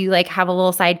now you like have a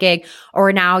little side gig,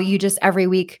 or now you just every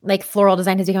week, like floral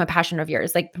design has become a passion of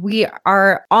yours. Like, we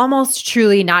are almost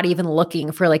truly not even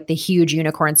looking for like the huge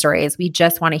unicorn stories. We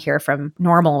just want to hear from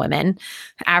normal women,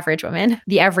 average women,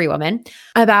 the every woman,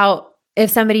 about if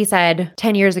somebody said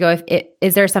 10 years ago,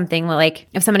 is there something like,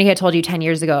 if somebody had told you 10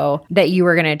 years ago that you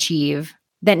were going to achieve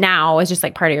that now is just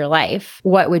like part of your life,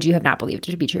 what would you have not believed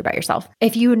to be true about yourself?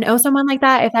 If you know someone like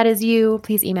that, if that is you,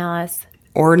 please email us.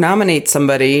 Or nominate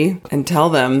somebody and tell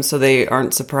them so they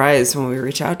aren't surprised when we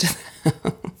reach out to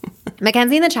them.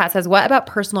 Mackenzie in the chat says, what about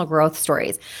personal growth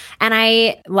stories? And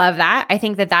I love that. I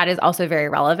think that is also very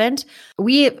relevant.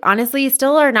 We honestly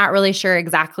still are not really sure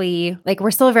exactly, like we're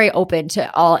still very open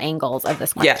to all angles of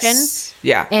this question. Yes.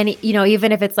 Yeah. And,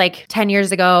 even if it's like 10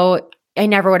 years ago, I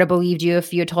never would have believed you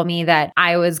if you had told me that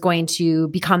I was going to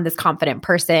become this confident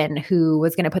person who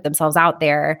was going to put themselves out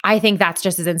there. I think that's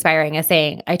just as inspiring as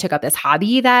saying I took up this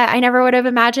hobby that I never would have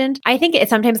imagined. I think it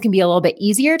sometimes can be a little bit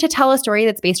easier to tell a story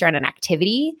that's based around an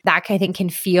activity. That I think can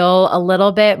feel a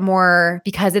little bit more,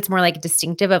 because it's more like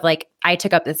distinctive of like, I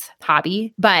took up this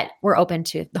hobby, but we're open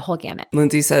to the whole gamut.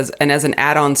 Lindsay says, and as an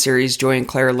add-on series, Joy and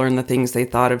Claire learned the things they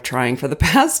thought of trying for the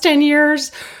past 10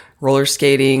 years. Roller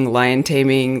skating, lion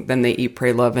taming, then they eat,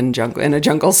 pray, love in a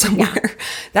jungle somewhere. Yeah.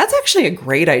 That's actually a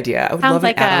great idea. I would love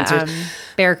like an add-on series.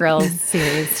 Bear Grylls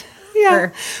series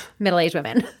for middle-aged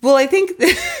women. Well, I think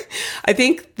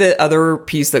the other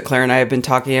piece that Claire and I have been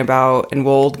talking about, and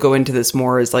we'll go into this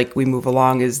more as like we move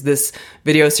along, is this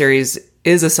video series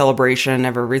is a celebration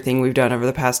of everything we've done over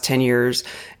the past 10 years.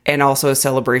 and also a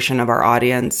celebration of our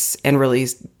audience, and really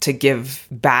to give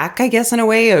back, I guess, in a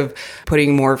way of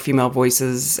putting more female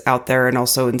voices out there and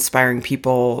also inspiring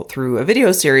people through a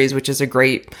video series, which is a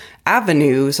great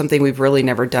avenue, something we've really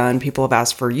never done. People have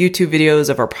asked for YouTube videos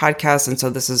of our podcast, and so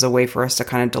this is a way for us to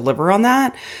kind of deliver on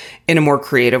that in a more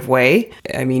creative way.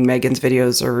 I mean, Megan's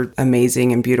videos are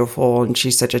amazing and beautiful, and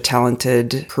she's such a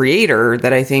talented creator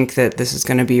that I think that this is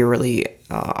going to be a really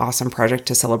awesome project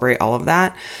to celebrate all of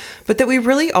that. But that we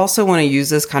really also want to use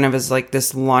this kind of as like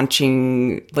this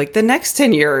launching, like the next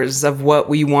 10 years of what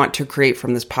we want to create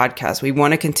from this podcast. We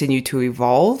want to continue to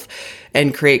evolve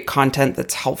and create content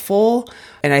that's helpful.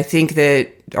 And I think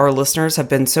that our listeners have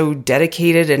been so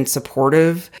dedicated and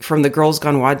supportive from the Girls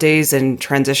Gone WOD days and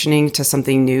transitioning to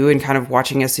something new and kind of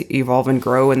watching us evolve and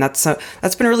grow. And that's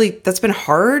been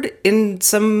hard in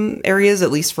some areas,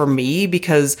 at least for me,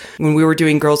 because when we were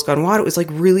doing Girls Gone WOD, it was like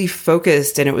really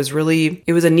focused, and it was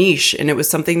a niche, and it was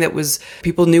something that was,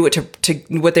 people knew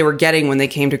what they were getting when they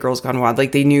came to Girls Gone WOD.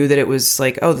 Like they knew that it was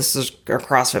like, oh, this is a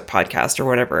CrossFit podcast or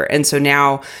whatever. And so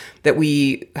now that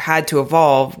we had to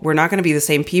evolve, we're not going to be the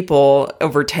same people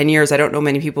over 10 years. I don't know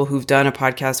many people who've done a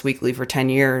podcast weekly for 10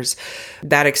 years.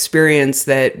 That experience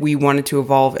that we wanted to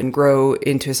evolve and grow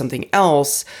into something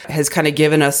else has kind of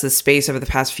given us the space over the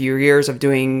past few years of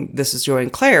doing This Is Joy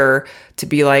and Claire to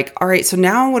be like, all right, so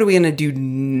now what are we going to do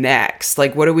next?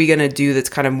 Like, what are we going to do that's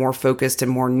kind of more focused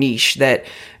and more niche that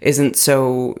isn't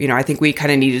so, I think we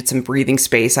kind of needed some breathing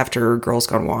space after Girls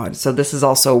Gone WOD. So this is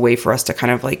also a way for us to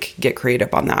kind of like get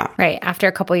creative on that. Right. After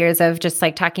a couple years of just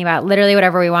like talking about literally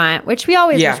whatever we want, which we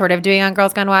always are sort of doing on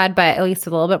Girls Gone WOD, but at least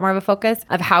with a little bit more of a focus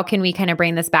of how can we kind of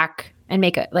bring this back and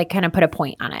make it like kind of put a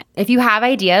point on it. If you have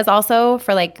ideas also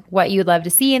for like what you'd love to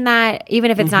see in that,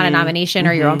 even if it's not a nomination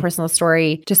or your own personal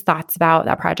story, just thoughts about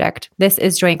that project. This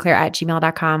is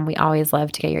joyandclaire@gmail.com. We always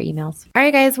love to get your emails. All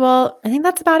right, guys. Well, I think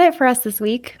that's about it for us this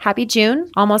week. Happy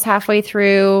June. Almost halfway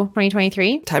through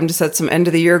 2023. Time to set some end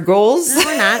of the year goals. No,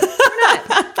 we're not.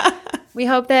 We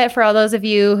hope that for all those of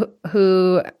you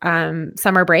who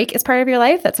summer break is part of your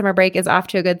life, that summer break is off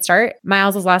to a good start.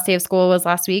 Miles' last day of school was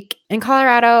last week. In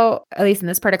Colorado, at least in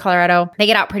this part of Colorado, they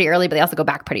get out pretty early, but they also go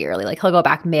back pretty early. Like he'll go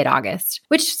back mid-August,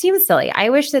 which seems silly. I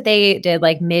wish that they did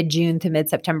like mid-June to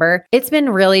mid-September. It's been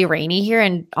really rainy here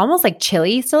and almost like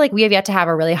chilly still. Like we have yet to have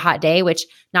a really hot day, which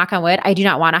knock on wood, I do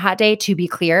not want a hot day, to be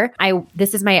clear.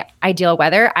 This is my ideal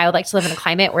weather. I would like to live in a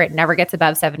climate where it never gets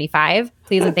above 75.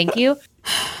 Please and thank you.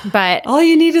 But all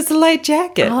you need is a light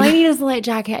jacket. All I need is a light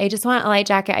jacket. I just want a light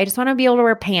jacket. I just want to be able to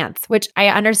wear pants, which I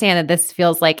understand that this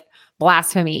feels like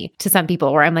blasphemy to some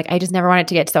people where I'm like, I just never want it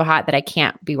to get so hot that I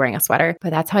can't be wearing a sweater.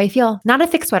 But that's how I feel. Not a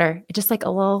thick sweater, just like a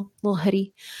little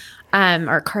hoodie.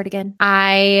 Or cardigan.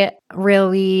 I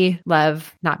really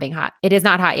love not being hot. It is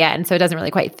not hot yet, and so it doesn't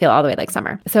really quite feel all the way like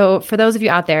summer. So for those of you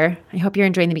out there, I hope you're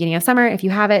enjoying the beginning of summer if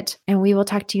you have it, and we will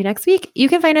talk to you next week. You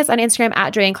can find us on Instagram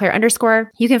at joyandclaire_.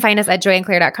 You can find us at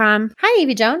joyandclaire.com. Hi,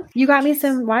 Evie Joan. You got me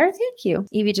some water? Thank you.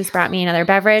 Evie just brought me another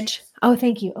beverage. Oh,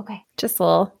 thank you. Okay. Just a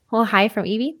little hi from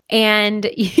Evie.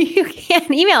 And you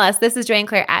can email us. This is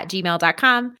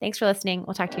joyandclaire@gmail.com. Thanks for listening.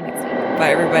 We'll talk to you next week.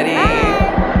 Bye, everybody.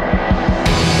 Bye.